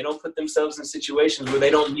right. They don't put themselves in situations where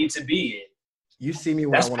they don't need to be in. You see me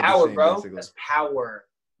when I want to be seen. That's power, bro. Basically. That's power.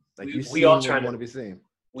 Like we all trying to be seen.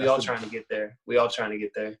 We all trying to get there. You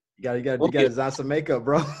gotta design some makeup,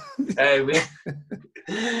 bro. Hey,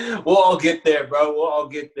 we'll all get there, bro. We'll all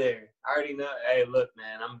get there. I already know. Hey, look,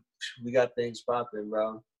 man, we got things popping,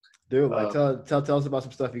 bro. Dude, like tell us about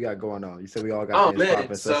some stuff you got going on. You said we all got things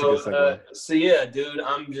popping. So yeah, dude,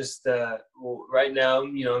 I'm just right now,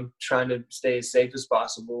 I'm trying to stay as safe as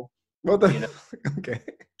possible. What the? Okay.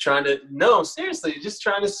 Seriously, just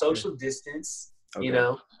trying to social distance.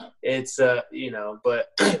 Okay. It's but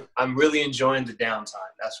I'm really enjoying the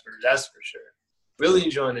downtime. That's for sure. Really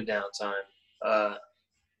enjoying the downtime.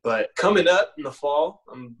 But coming up in the fall,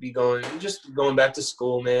 I'm going back to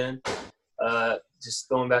school, man. Just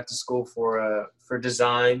going back to school for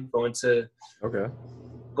design. Going to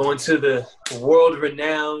the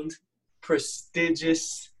world-renowned,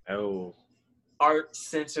 prestigious Art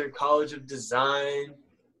Center College of Design.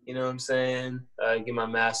 You know what I'm saying? Get my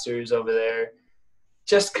master's over there.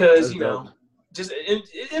 Just because, just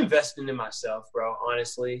investing in myself, bro,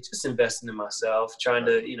 honestly. Just investing in myself. Trying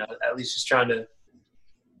to, at least just trying to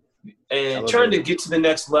get to the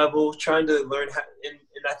next level, trying to learn how.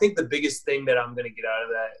 And I think the biggest thing that I'm going to get out of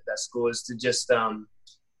that school is to just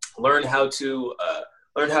learn how to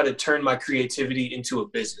turn my creativity into a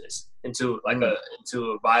business, into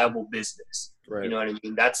a viable business. Right. You know what I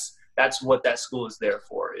mean? That's what that school is there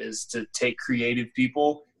for, is to take creative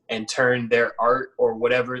people and turn their art or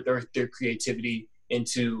whatever their creativity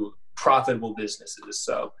into profitable businesses.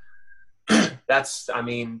 So that's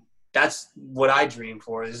what I dream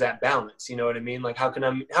for, is that balance. You know what I mean? Like how can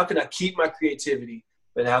I keep my creativity,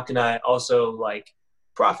 but how can I also like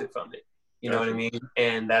profit from it? You know what I mean?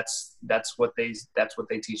 And that's what they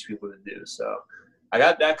teach people to do. So I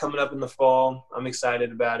got that coming up in the fall. I'm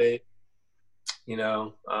excited about it.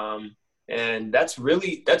 And that's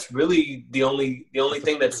really the only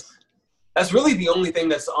thing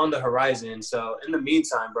that's on the horizon. So in the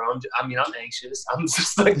meantime, bro, I'm anxious. I'm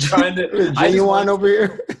just like trying to genuine over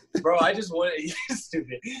here. Bro, I just want it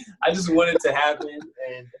to happen.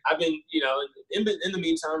 And I've been, in the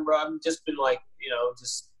meantime, bro, I've just been like,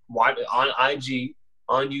 just watching on IG,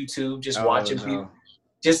 on YouTube, just watching people.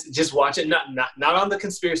 Just watch it. Not on the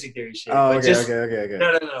conspiracy theory shit. Oh, okay, just, okay.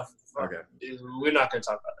 No. Okay. We're not going to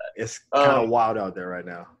talk about that. It's kind of wild out there right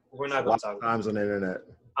now. We're not going to talk about times on the internet.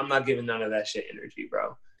 I'm not giving none of that shit energy,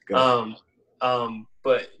 bro. Good.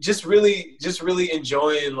 But just really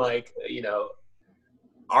enjoying, like,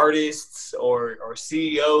 artists or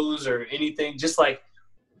CEOs or anything, just like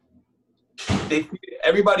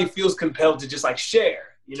everybody feels compelled to just like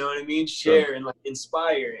share, you know what I mean? Share and like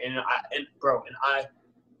inspire. And I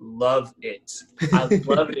love it. I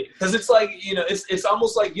love it. Cause it's like, it's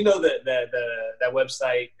almost like, that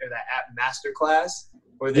website or that app Masterclass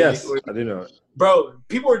where I do know it. Bro,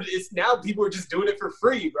 people are just doing it for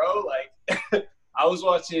free, bro. Like I was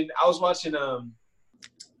watching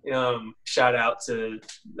shout out to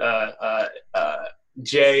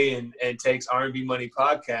Jay and Take's R&B Money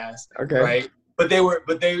podcast. Okay. Right. But they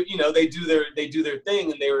do their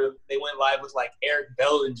thing, and they went live with like Eric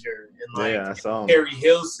Bellinger and Harry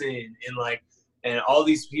Hilson and all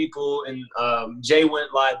these people, and Jay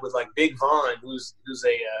went live with like Big Von, who's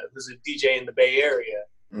a DJ in the Bay Area.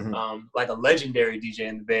 Mm-hmm. Like a legendary DJ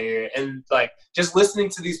in the Bay Area, and like just listening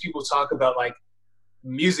to these people talk about like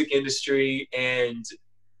music industry and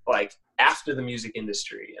like after the music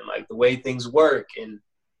industry and like the way things work, and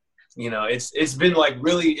it's been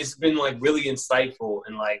really insightful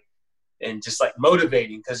and just like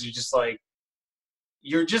motivating, because you're just like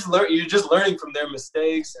you're just learning from their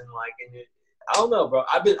mistakes and like, I don't know, bro.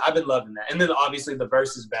 I've been loving that. And then obviously the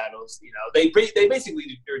versus battles, you know, they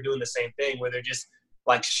basically are doing the same thing where they're just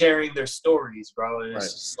like sharing their stories, bro. And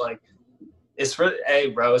it's just like, it's for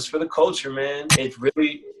the culture, man. It's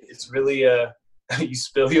really you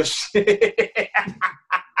spill your shit.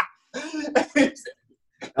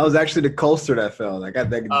 That was actually the coaster that fell. I got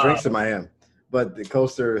the drinks in my hand, but the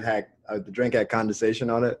coaster had the drink had condensation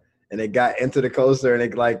on it, and it got into the coaster, and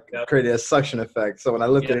it created a suction effect. So when I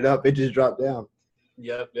lifted it up, it just dropped down.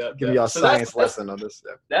 Yep. Give me a science lesson on this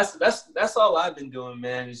stuff. That's all I've been doing,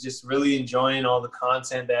 man. Is just really enjoying all the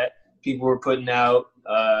content that people were putting out,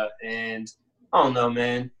 and I don't know,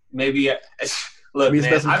 man. Maybe look, we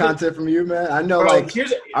man. Expect some content from you, man. I know, bro, I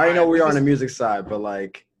already know we are on the music side, but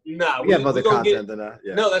like. Nah, we have other content than that.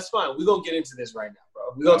 Yeah. No, that's fine. We're going to get into this right now,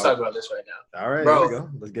 bro. We're going to talk about this right now. All right, bro, here we go.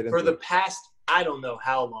 Let's get into it. For the past, I don't know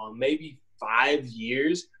how long, maybe 5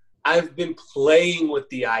 years, I've been playing with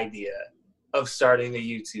the idea of starting a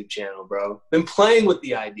YouTube channel, bro. Been playing with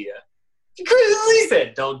the idea. He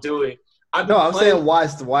said, don't do it. I'm saying why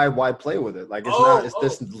play with it? Like, it's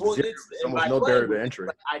almost no barrier to entry.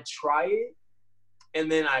 Like, I try it,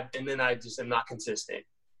 and then I just am not consistent.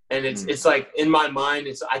 And it's like in my mind,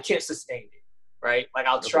 I can't sustain it, right? Like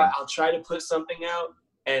I'll try to put something out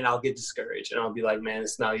and I'll get discouraged and I'll be like, man,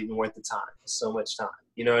 it's not even worth the time. It's so much time.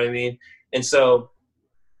 You know what I mean? And so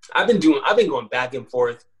I've been going back and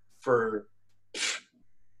forth for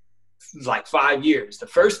like 5 years. The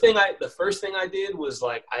first thing I did was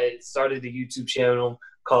like I started a YouTube channel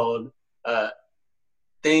called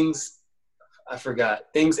Things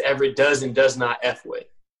Everett Does and Does Not F With.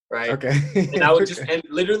 Right. Okay. And I would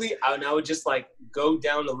I would just like go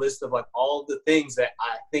down the list of like all the things that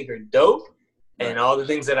I think are dope and all the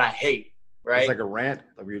things that I hate. Right. It's like a rant.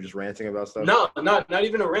 Like you're just ranting about stuff. No, not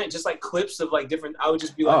even a rant. Just like clips of like different. I would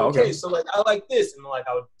just be like, okay, so like I like this, and like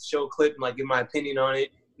I would show a clip and like give my opinion on it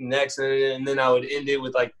next, and then I would end it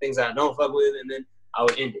with like things I don't fuck with, and then I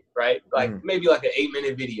would end it. Right. Like maybe like an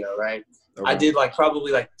 8-minute video. Right. Okay. I did like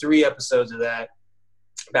probably like 3 episodes of that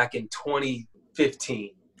back in 2015.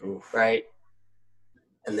 Oof. Right.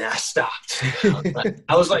 And then I stopped.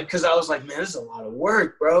 I was like, man, this is a lot of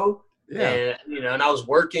work, bro. Yeah. And, you know, and I was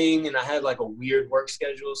working and I had like a weird work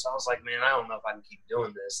schedule. So I was like, man, I don't know if I can keep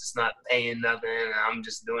doing this. It's not paying nothing. I'm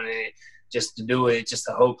just doing it just to do it, just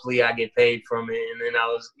to hopefully I get paid from it. And then I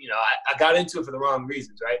was, you know, I got into it for the wrong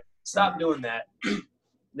reasons, right? Stopped doing that.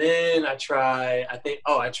 Then I tried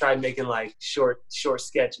making like short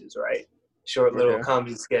sketches, right? Short little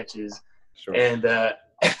comedy sketches. Sure. And,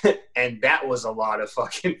 and that was a lot of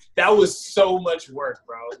that was so much work,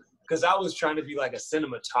 bro. Because I was trying to be like a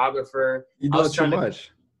cinematographer. You do too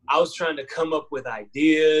much. I was trying to come up with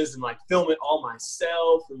ideas and like film it all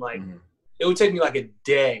myself. And like, it would take me like a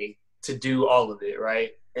day to do all of it,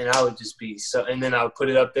 right? And I would just be and then I would put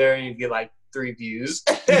it up there and you'd get like 3 views.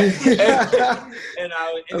 and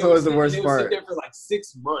that's always the worst part. Sit there for like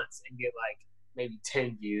 6 months and get like maybe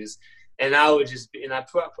 10 views. And I would just be, and I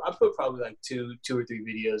put probably like two or 3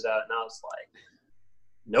 videos out, and I was like,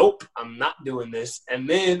 nope, I'm not doing this. And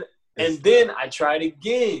then I tried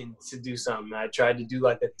again to do something. I tried to do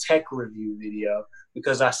like a tech review video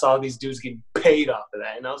because I saw these dudes getting paid off of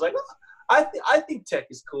that, and I was like, oh, I think tech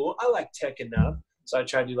is cool. I like tech enough, so I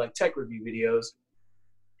tried to do like tech review videos.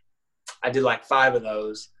 I did like 5 of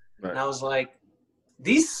those, and I was like,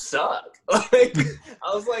 these suck. Like,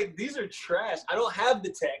 I was like, these are trash. I don't have the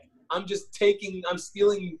tech. I'm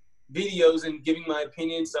stealing videos and giving my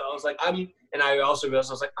opinion. So I was like, and I also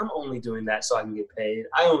realized, I was like, I'm only doing that so I can get paid.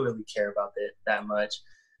 I don't really care about it that much.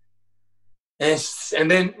 And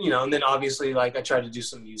then, you know, and then obviously like I tried to do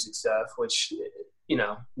some music stuff, which, you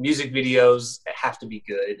know, music videos have to be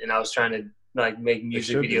good. And I was trying to like make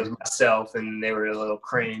music videos myself, and they were a little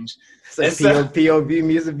cringe. It's like POV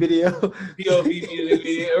music video. POV music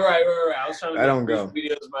video, right. I was trying to make music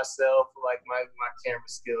videos myself, like my camera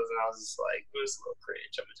skills, and I was just like, it was a little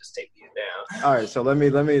cringe. I'm gonna just take it down. All right, so let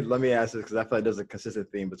me ask this because I feel like there's a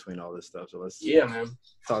consistent theme between all this stuff. So let's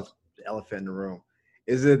talk the elephant in the room.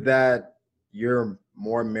 Is it that you're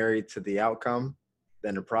more married to the outcome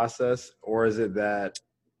than the process, or is it that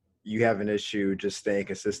you have an issue just staying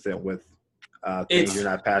consistent with things you're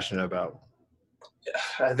not passionate about?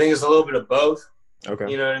 I think it's a little bit of both.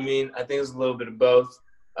 Okay. You know what I mean? I think it's a little bit of both.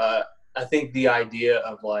 I think the idea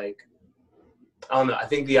of like, I don't know. I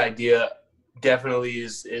think the idea definitely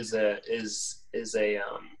is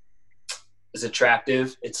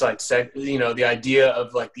attractive. It's like, you know, the idea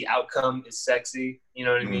of like the outcome is sexy. You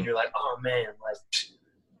know what I mean? You're like, oh man, like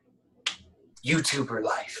YouTuber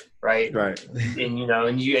life, right? Right. And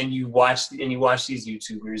you watch these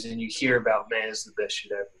YouTubers and you hear about, man, it's the best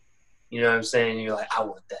shit ever. You know what I'm saying? And you're like, I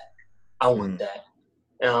want that. I want that.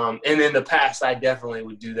 And in the past, I definitely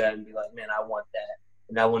would do that and be like, man, I want that.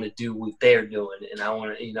 And I want to do what they're doing. And I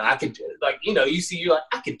want to, I could, like, you're like,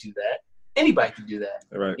 I could do that. Anybody could do that.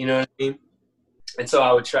 Right. You know what I mean? And so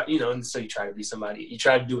I would try, and so you try to be somebody. You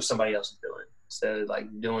try to do what somebody else is doing instead of, like,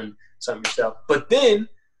 doing something yourself. But then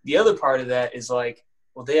the other part of that is like,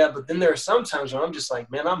 well, yeah, but then there are some times where I'm just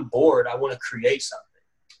like, man, I'm bored. I want to create something.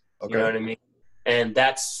 Okay. You know what I mean? And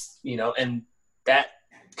that's, and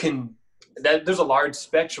there's a large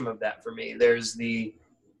spectrum of that for me. There's the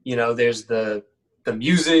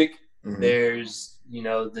music, there's,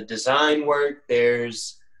 the design work,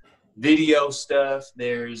 there's video stuff,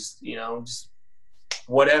 there's, just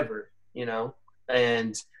whatever,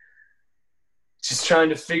 and just trying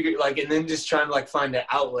to figure, like, and then just trying to, like, find an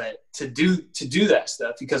outlet to do that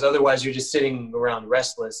stuff, because otherwise you're just sitting around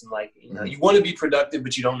restless and, like, you want to be productive,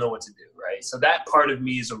 but you don't know what to do. Right. So that part of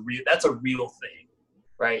me is that's a real thing.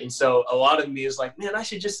 Right. And so a lot of me is like, man, I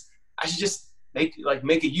should just make a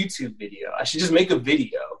YouTube video. I should just make a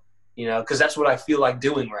video, because that's what I feel like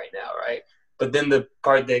doing right now. Right. But then the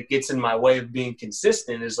part that gets in my way of being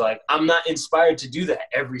consistent is, like, I'm not inspired to do that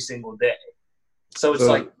every single day. So it's it's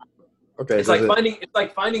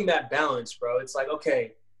like finding that balance, bro. It's like,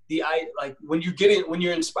 okay, when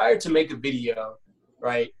you're inspired to make a video,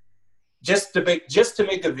 right? Just to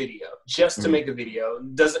make a video,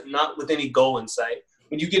 not with any goal in sight.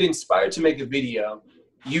 When you get inspired to make a video,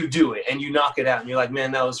 you do it and you knock it out and you're like,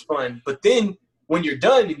 man, that was fun. But then when you're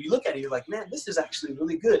done and you look at it, you're like, man, this is actually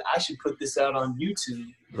really good. I should put this out on YouTube.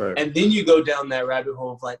 Right. And then you go down that rabbit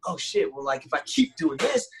hole of, like, oh shit, well, like, if I keep doing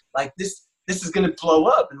this, like, this is going to blow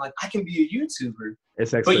up and, like, I can be a YouTuber.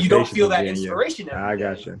 But you don't feel that inspiration every day. I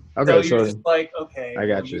got you. Okay, so you're just like, okay. I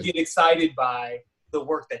got you. You get excited by the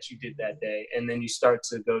work that you did that day, and then you start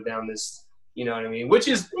to go down this, you know what I mean? Which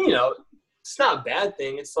is, it's not a bad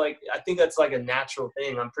thing. It's like, I think that's, like, a natural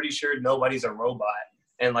thing. I'm pretty sure nobody's a robot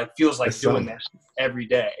and, like, feels like doing that every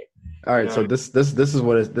day. All right, so this is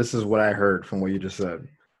what I heard from what you just said.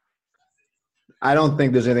 I don't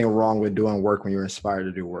think there's anything wrong with doing work when you're inspired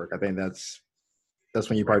to do work. I think that's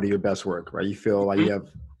when you probably do your best work, right? You feel like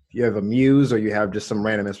you have a muse or you have just some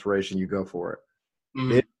random inspiration, you go for it.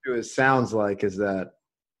 The issue, it sounds like, is that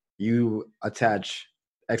you attach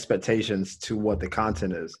expectations to what the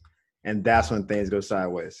content is. And that's when things go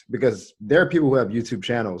sideways. Because there are people who have YouTube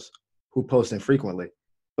channels who post infrequently,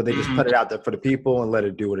 but they just put it out there for the people and let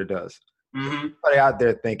it do what it does. Put it out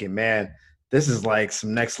there thinking, man, this is like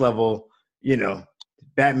some next level,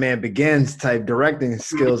 Batman Begins type directing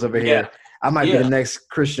skills over here. I might be the next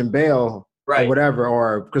Christian Bale or whatever,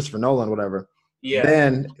 or Christopher Nolan, whatever. Yeah.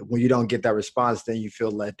 Then when you don't get that response, then you feel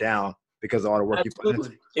let down because of all the work you put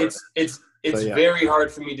into it. It's very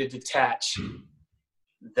hard for me to detach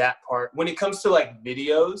that part. When it comes to, like,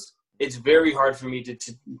 videos, it's very hard for me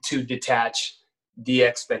to detach the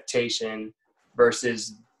expectation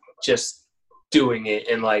versus just doing it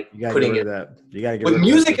and, like, putting it. You gotta get with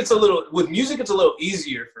music. It's a little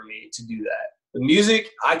easier for me to do that. With music,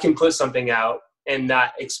 I can put something out and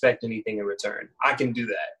not expect anything in return. I can do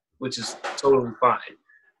that, which is totally fine.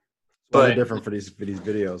 What's different for these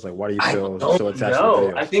videos? Like, why do you feel so attached to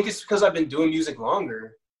videos? I think it's because I've been doing music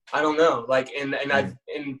longer. I don't know. Like, and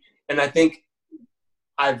I think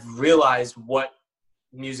I've realized what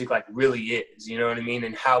music, like, really is, you know what I mean?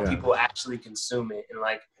 And how people actually consume it.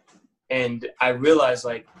 And I realized,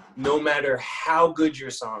 like, no matter how good your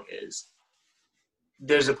song is,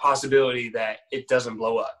 there's a possibility that it doesn't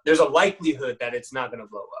blow up. There's a likelihood that it's not going to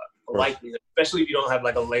blow up. A likelihood, especially if you don't have,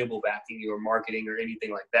 like, a label backing you or marketing or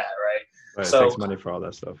anything like that, right? Right. So, it takes money for all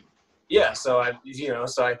that stuff. Yeah. So I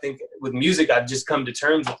think with music, I've just come to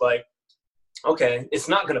terms with, like, okay, it's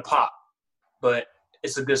not going to pop, but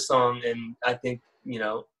it's a good song. And I think,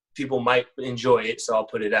 people might enjoy it. So I'll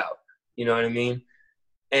put it out. You know what I mean?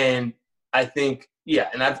 And I think,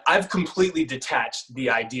 and I've completely detached the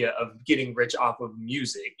idea of getting rich off of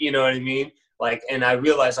music. You know what I mean? Like, and I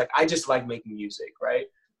realized, like, I just like making music, right?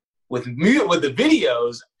 With the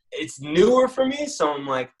videos, it's newer for me, so I'm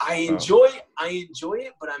like, I enjoy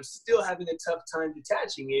it, but I'm still having a tough time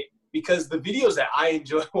detaching it because the videos that I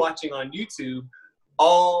enjoy watching on YouTube,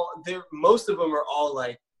 most of them are all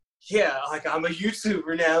like, like, I'm a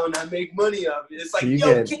YouTuber now and I make money off it. It's like,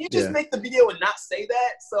 can you just make the video and not say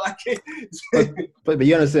that so I can? but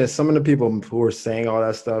you understand, some of the people who are saying all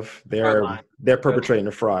that stuff, they're perpetrating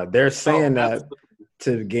a fraud. They're saying that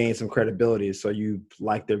to gain some credibility, so you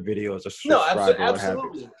like their videos or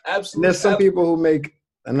absolutely. And there's some people who make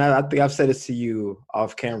and I think I've said this to you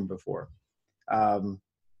off camera before.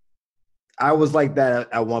 I was like that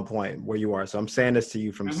at one point where you are. So I'm saying this to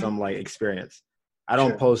you from some like experience. I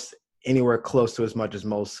don't post anywhere close to as much as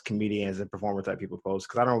most comedians and performer type people post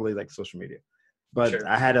because I don't really like social media. But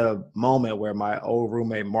I had a moment where my old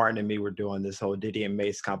roommate Martin and me were doing this whole Diddy and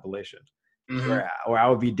Mace compilation. Where I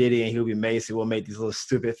would be Diddy and he would be Mace, and we'll make these little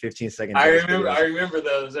stupid 15-second. I remember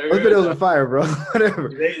those. Those videos are fire, bro. Whatever.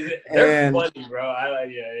 They're funny, bro.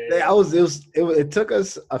 It took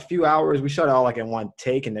us a few hours. We shot it all like in one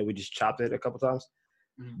take, and then we just chopped it a couple times.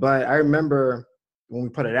 But I remember when we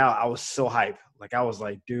put it out, I was so hyped. Like I was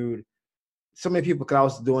like, dude, so many people. Because I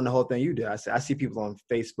was doing the whole thing you did. I see people on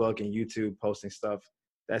Facebook and YouTube posting stuff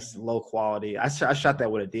that's low quality. I shot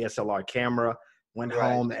that with a DSLR camera. Went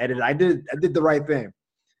home, edited. I did the right thing.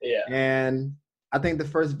 Yeah. And I think the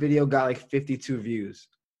first video got like 52 views.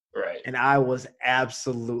 Right. And I was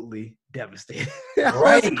absolutely devastated.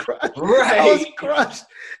 I was crushed.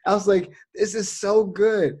 I was like, this is so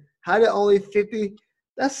good. How did only 50?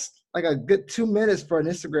 That's like a good 2 minutes for an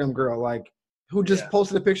Instagram girl, like who just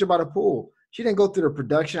posted a picture about a pool. She didn't go through the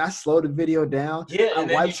production. I slowed the video down. Yeah, and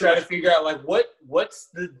then you try to figure out like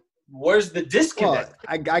where's the disconnect?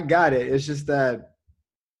 Well, I got it. It's just that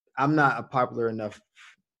I'm not a popular enough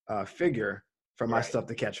figure for my stuff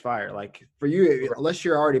to catch fire. Like for you, unless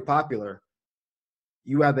you're already popular,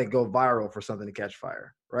 you have to go viral for something to catch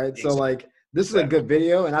fire, right? Exactly. So like this is a good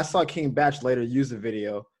video, and I saw King Batch later use the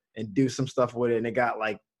video and do some stuff with it, and it got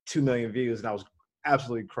like 2 million views, and I was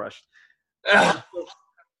absolutely crushed.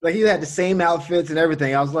 Like he had the same outfits and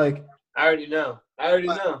everything. I was like, I already know.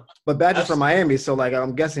 But Batch is from Miami, so like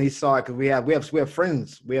I'm guessing he saw it because we have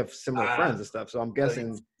friends. We have similar friends and stuff. So I'm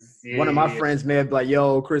guessing one of my friends may have been like,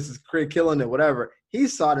 "Yo, Chris is killing it," whatever. He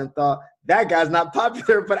saw it and thought that guy's not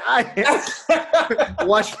popular, but I am.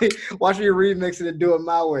 watch me remix it and do it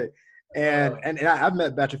my way. And I've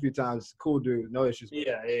met Batch a few times. Cool dude, no issues.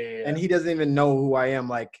 Yeah. And he doesn't even know who I am.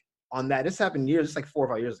 Like on that, this happened it's like 4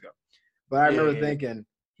 or 5 years ago. But I remember thinking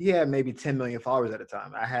he had maybe 10 million followers at the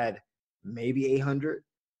time. I had maybe 800.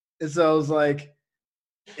 And so I was like,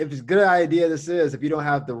 if it's a good idea this is, if you don't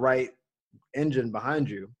have the right engine behind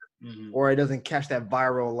you, or it doesn't catch that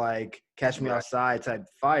viral, like Catch Me Outside type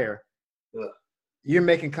fire, you're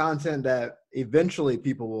making content that eventually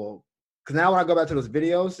people will, because now when I go back to those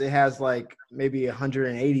videos, it has like maybe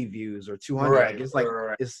 180 views or 200. Like it's like,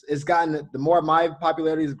 it's gotten, the more my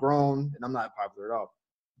popularity has grown, and I'm not popular at all,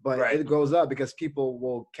 but it goes up because people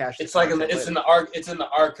will catch. It's like it's in the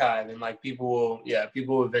archive, and like people will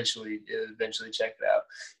eventually check it out.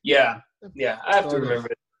 Yeah. I have to remember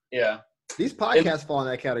it. Yeah. These podcasts fall in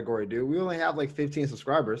that category, dude. We only have like 15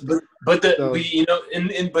 subscribers. But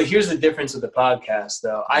here's the difference with the podcast,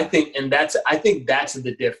 though. I think that's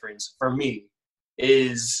the difference for me.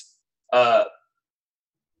 Is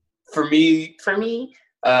for me,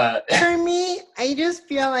 I just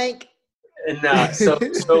feel like. Nah, so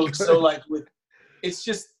like with it's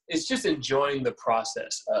just enjoying the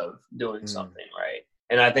process of doing something, right?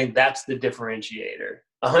 And I think that's the differentiator.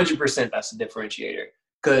 100% that's the differentiator.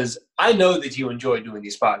 Because I know that you enjoy doing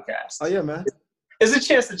these podcasts. Oh yeah, man. It's a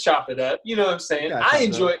chance to chop it up. You know what I'm saying? I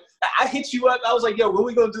enjoy it. I hit you up. I was like, yo, when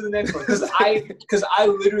we gonna do the next one? Because I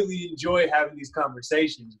literally enjoy having these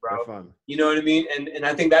conversations, bro. Fun. You know what I mean? And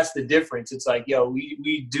I think that's the difference. It's like, yo,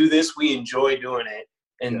 we do this, we enjoy doing it.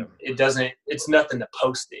 And it's nothing to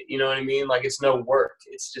post it. You know what I mean? Like it's no work.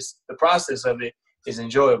 It's just the process of it is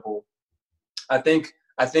enjoyable. I think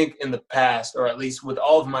in the past, or at least with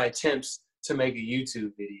all of my attempts to make a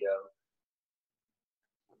YouTube video,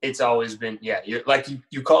 it's always been, you're like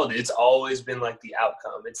you called it. It's always been like the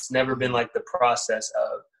outcome. It's never been like the process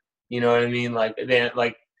of, you know what I mean? Like then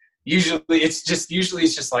like usually it's just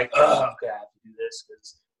like, oh, okay, I have to do this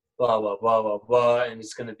because blah blah blah blah blah, and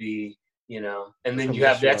it's gonna be, you know, and then you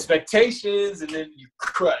have the expectations, and then you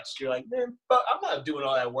crush. You're like, man, but I'm not doing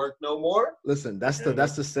all that work no more. Listen, that's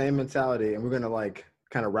the same mentality, and we're gonna like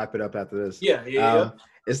kind of wrap it up after this. Yeah.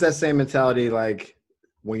 It's that same mentality like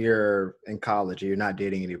when you're in college and you're not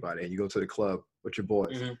dating anybody and you go to the club with your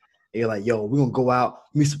boys. And you're like, yo, we're going to go out,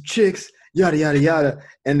 meet some chicks, yada, yada, yada.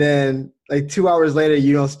 And then like 2 hours later,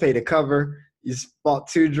 you don't pay the cover. You bought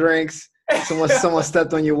 2 drinks. Someone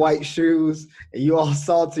stepped on your white shoes and you all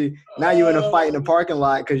salty. Now you're in a fight in the parking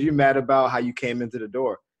lot because you're mad about how you came into the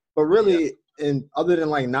door. But really, and other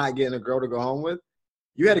than like not getting a girl to go home with,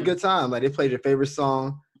 you had a good time. Like they played your favorite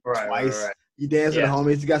song twice. Right. You danced with the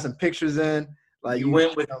homies. You got some pictures in. Like you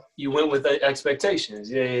went with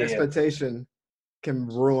expectations. Expectation can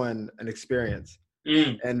ruin an experience.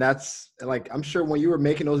 And that's like, I'm sure when you were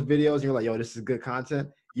making those videos and you're like, yo, this is good content,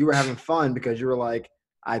 you were having fun because you were like,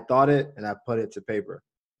 I thought it and I put it to paper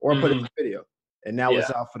or put it in video. And now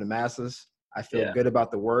it's out for the masses. I feel good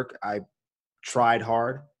about the work. I tried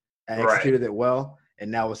hard. I executed it well.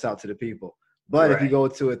 And now it's out to the people. But if you go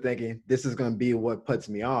to it thinking this is going to be what puts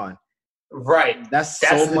me on. Right. That's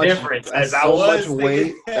so the much difference. That's so much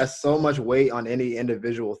weight. That's so much weight on any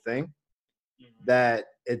individual thing that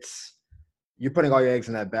you're putting all your eggs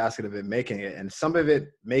in that basket of it making it. And some of it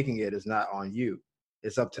making it is not on you.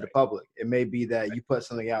 It's up to the public. It may be that you put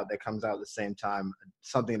something out that comes out at the same time,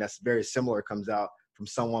 something that's very similar comes out from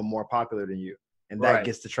someone more popular than you. And that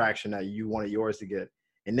gets the traction that you wanted yours to get.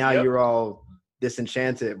 And now you're all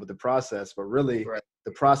disenchanted with the process, but really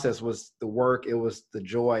the process was the work. It was the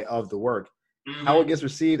joy of the work. How it gets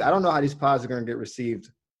received, I don't know how these pods are going to get received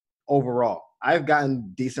overall. I've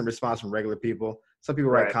gotten decent response from regular people. Some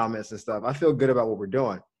people write comments and stuff. I feel good about what we're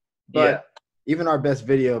doing. But even our best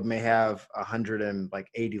video may have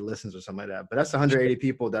 180 listens or something like that. But that's 180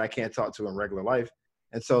 people that I can't talk to in regular life.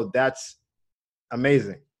 And so that's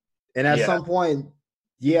amazing. And at some point,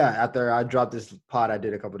 after I dropped this pod I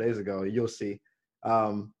did a couple of days ago, you'll see,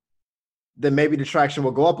 then maybe the traction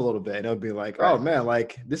will go up a little bit. And it'll be like, oh, man,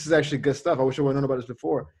 like this is actually good stuff. I wish I would have known about this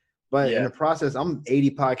before. But in the process, I'm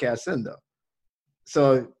 80 podcasts in, though.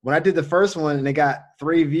 So when I did the first one and it got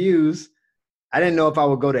 3 views, I didn't know if I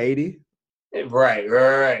would go to 80.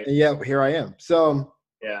 Right. And here I am. So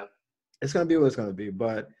it's going to be what it's going to be.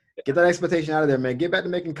 But get that expectation out of there, man. Get back to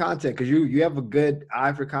making content because you have a good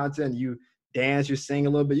eye for content. You dance, you sing a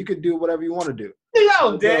little bit. You could do whatever you want to do.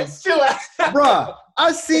 Yo, dance. Chill out. Bruh,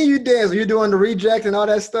 I seen you dance when you're doing the reject and all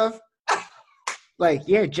that stuff. Like,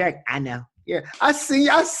 Jack, I know. Yeah, I seen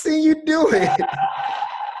you do it.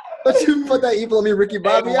 But you put that evil on me, Ricky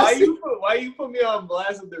Bobby. Hey, why you put me on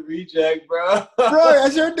blast with the reject, bro? Bro,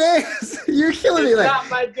 that's your dance. You're killing me. Like, not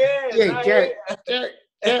my dance. Yeah, Jack.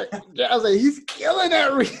 I was like, he's killing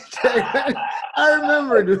that reject. I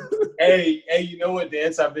remember, dude. Hey, you know what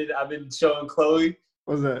dance I've been showing Chloe?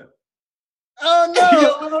 What's that? Oh no!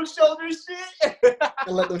 Your little shoulder shit.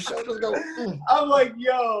 And let them shoulders go. I'm like,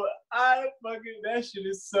 yo, that shit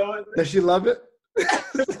is so. Does she love it?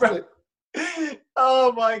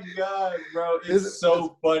 Oh my god, bro! It's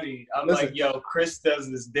so funny. I'm like, yo, Chris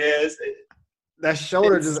does this dance. That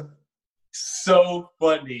shoulder just so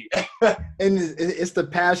funny. And it's the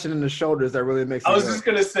passion in the shoulders that really makes it. I was just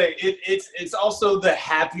gonna say it's also the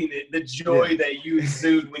happiness, the joy that you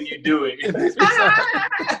exude when you do it.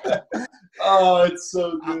 Oh, it's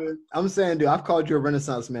so good. I'm saying, dude, I've called you a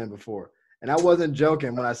Renaissance man before. And I wasn't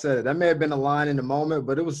joking when I said it. That may have been a line in the moment,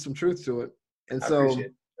 but it was some truth to it. And so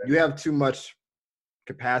you have too much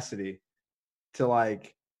capacity to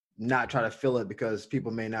like not try to fill it because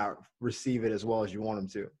people may not receive it as well as you want them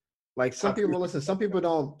to. Like some people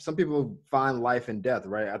find life in death,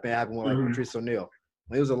 right? I think it happened with like Patrice O'Neal.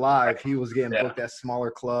 When he was alive, he was getting booked at smaller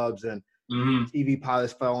clubs and TV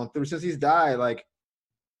pilots falling through. Since he's died, like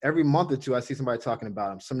every month or two, I see somebody talking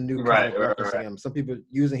about him, some new comic referencing him. Some people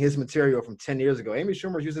using his material from 10 years ago. Amy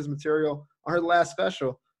Schumer's used his material on her last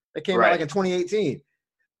special that came out like in 2018.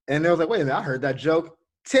 And they was like, wait a minute, I heard that joke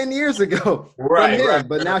 10 years ago from him.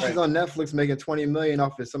 But now she's on Netflix making $20 million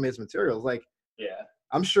off of some of his materials. Like,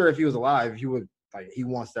 I'm sure if he was alive, he would he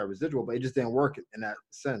wants that residual, but it just didn't work in that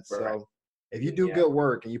sense. So if you do good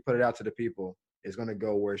work and you put it out to the people, it's going to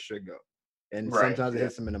go where it should go. And sometimes it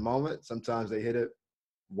hits them in a moment. Sometimes they hit it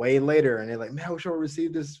way later and they're like, man, I wish I would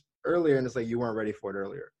receive this earlier. And it's like, you weren't ready for it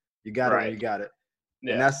earlier. You got it when you got it.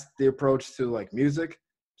 And that's the approach to like music.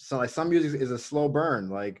 So like some music is a slow burn.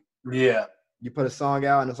 Like, you put a song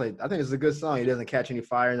out and it's like, I think it's a good song. It doesn't catch any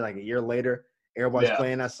fire. And like a year later, everybody's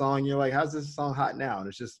playing that song. You're like, how's this song hot now? And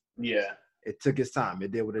it's just, it took its time.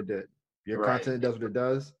 It did what it did. Your content does what it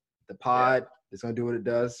does. The pod is going to do what it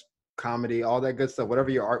does. Comedy, all that good stuff, whatever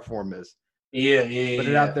your art form is. Put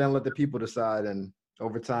it out there and let the people decide. And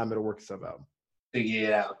over time, it'll work itself out.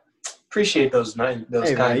 Appreciate those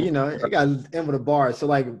hey, kind. Man, you know, you got to end with a bar. So,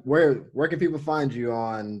 like, where can people find you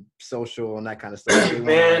on social and that kind of stuff?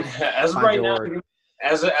 Man, as of right now,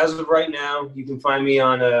 as of right now, you can find me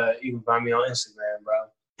on Instagram,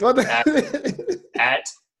 bro. at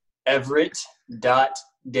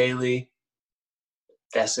Everett.daily.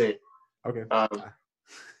 That's it. Okay.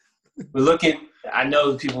 We're looking. I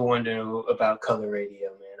know people wondering about Color Radio,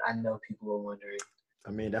 man. I know people are wondering. I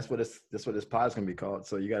mean, that's what this pod's gonna be called.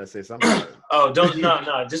 So you gotta say something. Oh,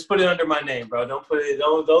 no. Just put it under my name, bro. Don't call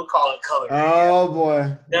it Color Radio. Oh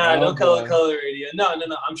boy. No, don't call it Color Radio. No.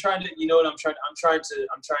 I'm trying to. You know what I'm trying to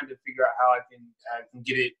figure out how I can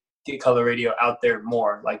get Color Radio out there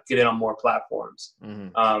more, like get it on more platforms.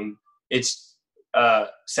 It's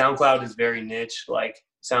SoundCloud is very niche. Like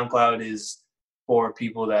SoundCloud is for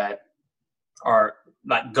people that are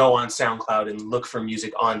like go on SoundCloud and look for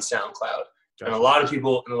music on SoundCloud. Gotcha. And a lot of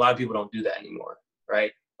people don't do that anymore,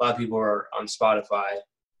 right? A lot of people are on Spotify.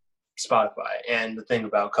 And the thing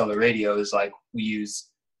about Color Radio is like we use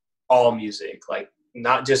all music, like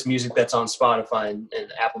not just music that's on Spotify and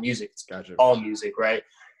Apple Music. It's gotcha. All music, right?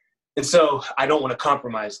 And so I don't want to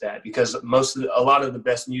compromise that because a lot of the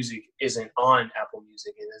best music isn't on Apple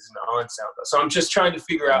Music and isn't on SoundCloud. So I'm just trying to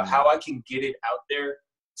figure out how I can get it out there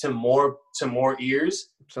to more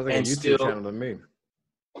ears. Sounds like a YouTube channel to me.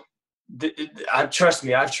 Trust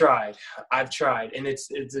me, I've tried, and it's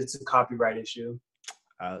a copyright issue.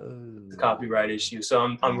 It's a copyright issue.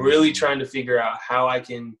 So I'm really trying to figure out how I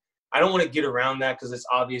can. I don't want to get around that because it's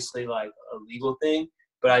obviously like a legal thing.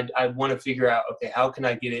 But I want to figure out, okay, how can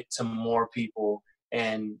I get it to more people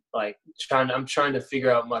and like I'm trying to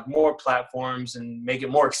figure out like more platforms and make it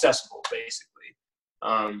more accessible, basically.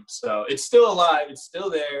 So it's still alive, it's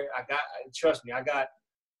still there. Trust me, I got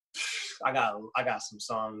some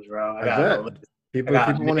songs, bro. People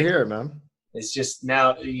want to hear it, man. It's just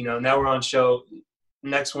now we're on show.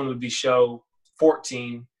 Next one would be show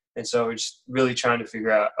 14. And so we're just really trying to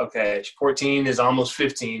figure out, okay, 14 is almost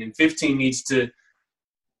 15 and 15 needs to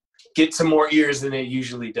get some more ears than it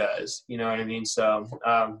usually does. You know what I mean? So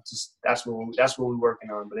just that's what we're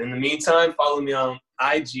working on. But in the meantime, follow me on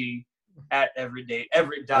IG at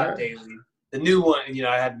Everett.daily. The new one,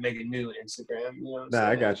 I had to make a new Instagram.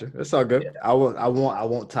 I got you. It's all good. Yeah. I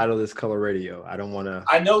won't title this Color Radio. I don't want to.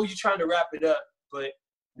 I know you're trying to wrap it up, but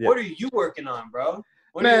what are you working on, bro?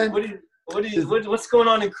 What's going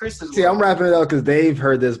on in Chris's world? See, I'm wrapping it up because they've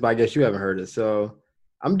heard this, but I guess you haven't heard it. So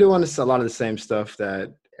I'm doing a lot of the same stuff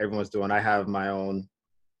that everyone's doing. I have my own,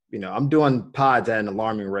 I'm doing pods at an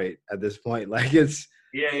alarming rate at this point. Like it's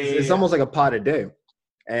almost like a pod a day.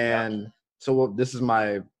 And so this is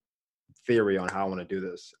my theory on how I want to do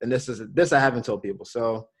this. And this I haven't told people.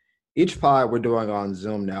 So each pod we're doing on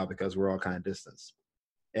Zoom now because we're all kind of distanced.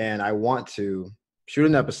 And I want to shoot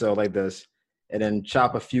an episode like this and then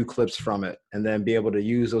chop a few clips from it and then be able to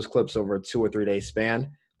use those clips over a 2 or 3 day span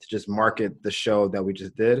to just market the show that we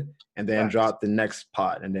just did and then drop the next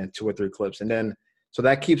pod and then 2 or 3 clips. And then, so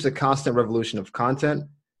that keeps a constant revolution of content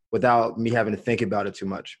without me having to think about it too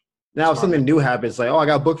much. Now, if something new happens, like, I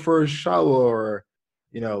got booked for a show or,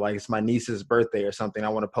 like it's my niece's birthday or something, I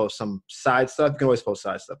want to post some side stuff. You can always post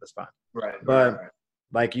side stuff. That's fine. Right. But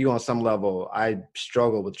like you on some level, I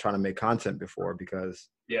struggled with trying to make content before because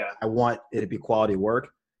I want it to be quality work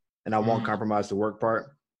and I won't compromise the work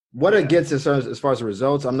part. What it gets as far as the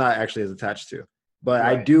results, I'm not actually as attached to. But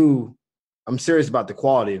I'm serious about the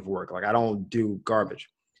quality of work. Like I don't do garbage.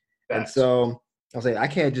 And so I'll say I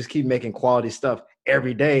can't just keep making quality stuff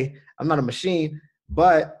every day. I'm not a machine,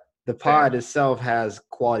 but the pod itself has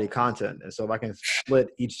quality content. And so if I can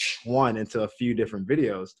split each one into a few different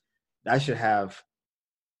videos, I should have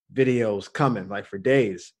videos coming like for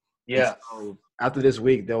days. Yeah. So after this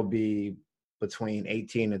week, there'll be between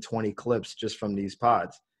 18 and 20 clips just from these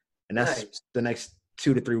pods. And that's the next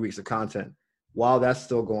 2 to 3 weeks of content. While that's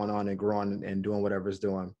still going on and growing and doing whatever it's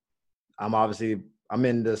doing, I'm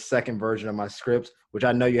in the second version of my script, which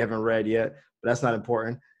I know you haven't read yet, but that's not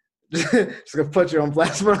important. Just gonna put you on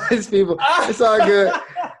blast for these people. It's all good.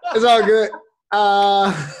 It's all good.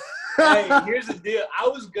 Hey, here's the deal. I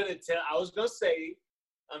was gonna say,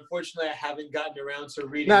 unfortunately, I haven't gotten around to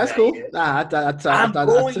reading. Nah, that's cool. Yet. Nah, I'm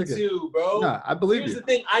going to, bro. Nah, I believe Here's the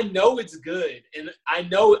thing. I know it's good, and I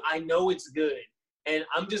know it's good, and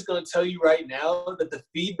I'm just gonna tell you right now that the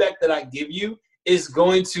feedback that I give you is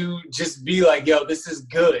going to just be like, yo, this is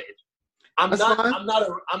good. I'm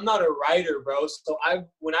not a writer, bro. So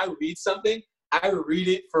when I read something, I read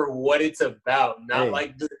it for what it's about, not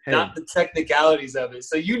not the technicalities of it.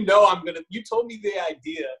 So you told me the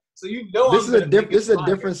idea. So this is a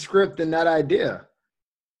different script than that idea.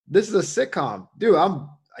 This is a sitcom. Dude, I'm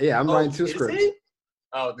writing 2 scripts. It?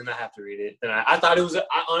 Oh, then I have to read it. Then I thought it was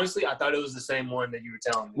honestly I thought it was the same one that you were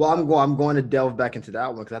telling me. Well, I'm going to delve back into that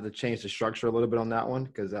one because I have to change the structure a little bit on that one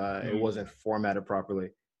because it wasn't formatted properly.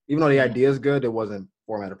 Even though the idea is good, it wasn't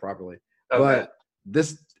formatted properly. Okay. But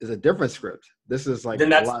this is a different script. This is like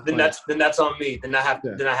that's on me. Then I have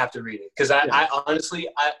to read it because I honestly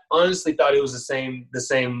thought it was the same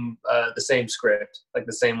script, like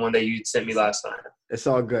the same one that you sent me last time. It's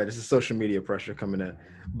all good. It's a social media pressure coming in,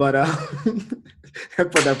 but I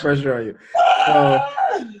put that pressure on you.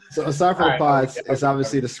 So aside from the pods, it's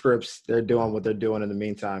obviously the scripts. They're doing what they're doing in the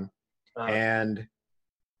meantime, and.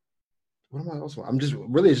 What am I also? I'm just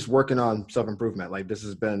really working on self-improvement. Like this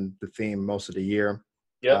has been the theme most of the year.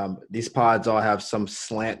 Yeah. These pods all have some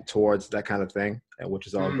slant towards that kind of thing, which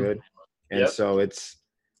is all good. And so it's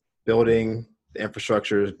building the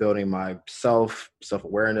infrastructure, building my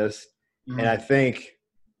self-awareness. And I think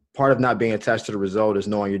part of not being attached to the result is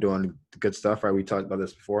knowing you're doing the good stuff, right? We talked about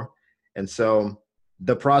this before. And so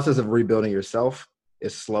the process of rebuilding yourself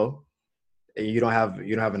is slow. You don't have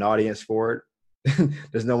an audience for it.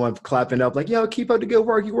 There's no one clapping up like, yo, keep up the good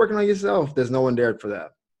work. You're working on yourself. There's no one there for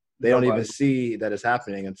that. They don't even see that it's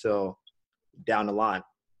happening until down the line.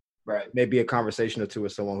 Right. Maybe a conversation or two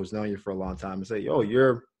with someone who's known you for a long time and say, yo,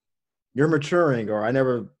 you're maturing, or I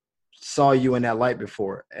never saw you in that light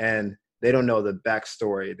before. And they don't know the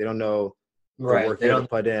backstory. They don't know the work they have to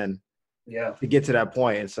put in to get to that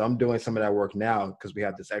point. And so I'm doing some of that work now because we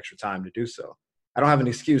have this extra time to do so. I don't have an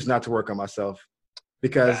excuse not to work on myself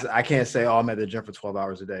because I can't say, oh, I'm at the gym for 12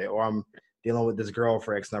 hours a day, or I'm dealing with this girl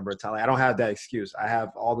for X number of time. I don't have that excuse. I have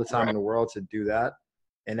all the time in the world to do that.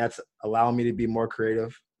 And that's allowing me to be more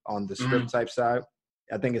creative on the script type side.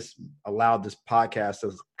 I think it's allowed this podcast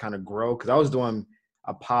to kind of grow, because I was doing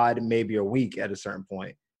a pod maybe a week at a certain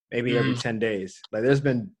point, maybe every 10 days. Like there's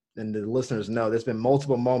been, and the listeners know, there's been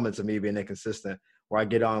multiple moments of me being inconsistent where I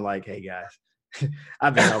get on like, hey guys,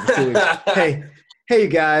 I've been out for 2 weeks. Hey you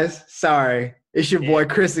guys, sorry. It's your boy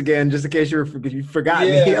Chris again, just in case you forgot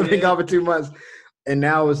me. I've been gone for 2 months. And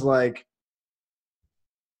now it's like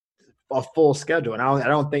a full schedule. And I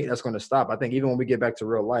don't think that's going to stop. I think even when we get back to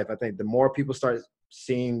real life, I think the more people start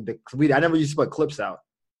seeing I never used to put clips out.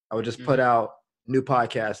 I would just put out new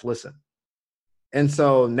podcasts, listen. And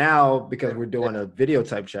so now, because we're doing a video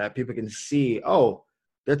type chat, people can see, oh,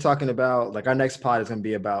 they're talking about, like, our next pod is going to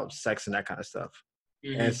be about sex and that kind of stuff.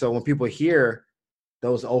 And so when people hear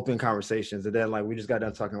those open conversations, and then like we just got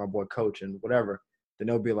done talking to my boy Coach and whatever, then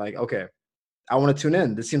they'll be like, okay, I want to tune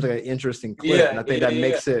in. This seems like an interesting clip. And I think that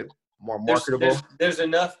makes it more marketable. There's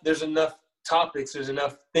enough topics. There's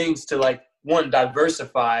enough things to, like, one,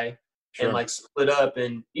 diversify and like split up,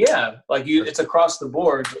 and it's across the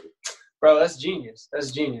board. Bro, that's genius.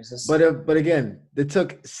 But again, it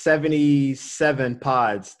took 77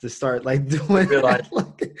 pods to start like doing that.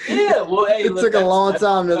 It took a long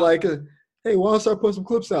time to like, hey, why don't I start putting some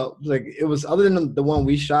clips out? Like, it was, other than the one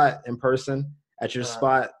we shot in person at your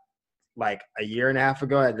spot like a year and a half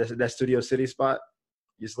ago at that Studio City spot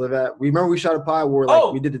you used to live at. Remember we shot a pod where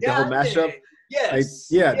like we did the whole mashup.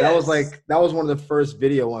 Yes. Like, that was one of the first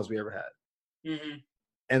video ones we ever had.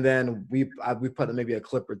 And then we put maybe a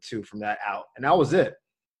clip or two from that out, and that was it.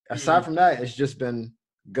 Aside from that, it's just been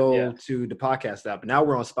go to the podcast app. And now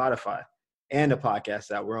we're on Spotify and the podcast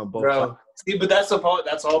app. We're on both. Bro, see, but that's all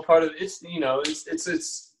part of it. It's, you know,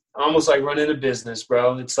 it's almost like running a business,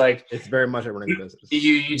 bro. It's like, it's very much like running a business.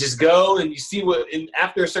 You just go and you see what, and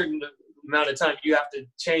after a certain amount of time, you have to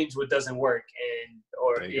change what doesn't work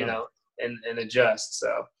and adjust.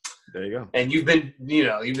 So there you go. And you've been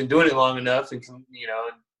doing it long enough, and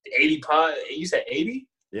 80 pod. You said 80?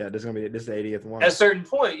 Yeah, this is the 80th one. At a certain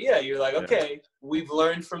point, you're like, okay, we've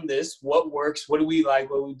learned from this. What works? What do we like?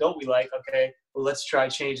 What don't we like? Okay, well, let's try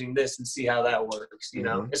changing this and see how that works. You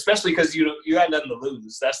know, especially because you got nothing to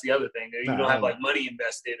lose. That's the other thing. You don't have like money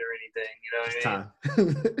invested or anything. You know,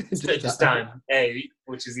 it's time. Just time. Hey,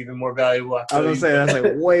 which is even more valuable. I was gonna say that's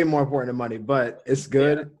like way more important than money, but it's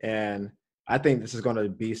good, and I think this is going to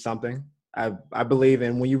be something. I believe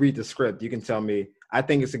in, when you read the script, you can tell me, I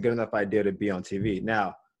think it's a good enough idea to be on TV.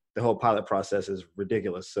 Now, the whole pilot process is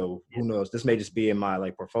ridiculous. So who knows? This may just be in my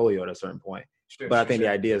like portfolio at a certain point. But I think the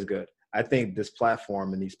idea is good. I think this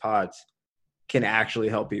platform and these pods can actually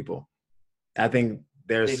help people. I think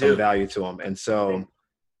there's some value to them. And so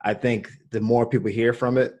I think the more people hear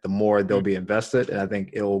from it, the more they'll be invested. And I think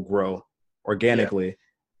it'll grow organically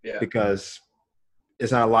because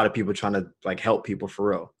it's not a lot of people trying to like help people for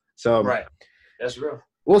real. So that's real.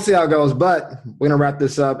 We'll see how it goes, but we're gonna wrap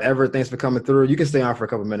this up. Everett, thanks for coming through. You can stay on for a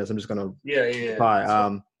couple minutes. I'm just gonna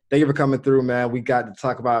thank you for coming through, man. We got to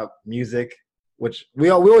talk about music, which we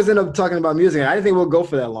always end up talking about music. I didn't think we'll go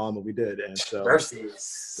for that long, but we did. And so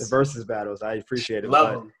the versus battles, I appreciate it.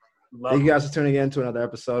 Love them. Thank you guys for tuning in to another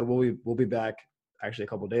episode. We'll be back actually a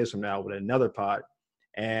couple of days from now with another pod.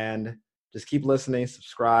 And just keep listening,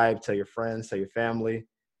 subscribe, tell your friends, tell your family,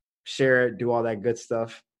 share it, do all that good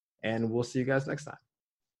stuff. And we'll see you guys next time.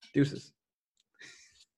 Deuces.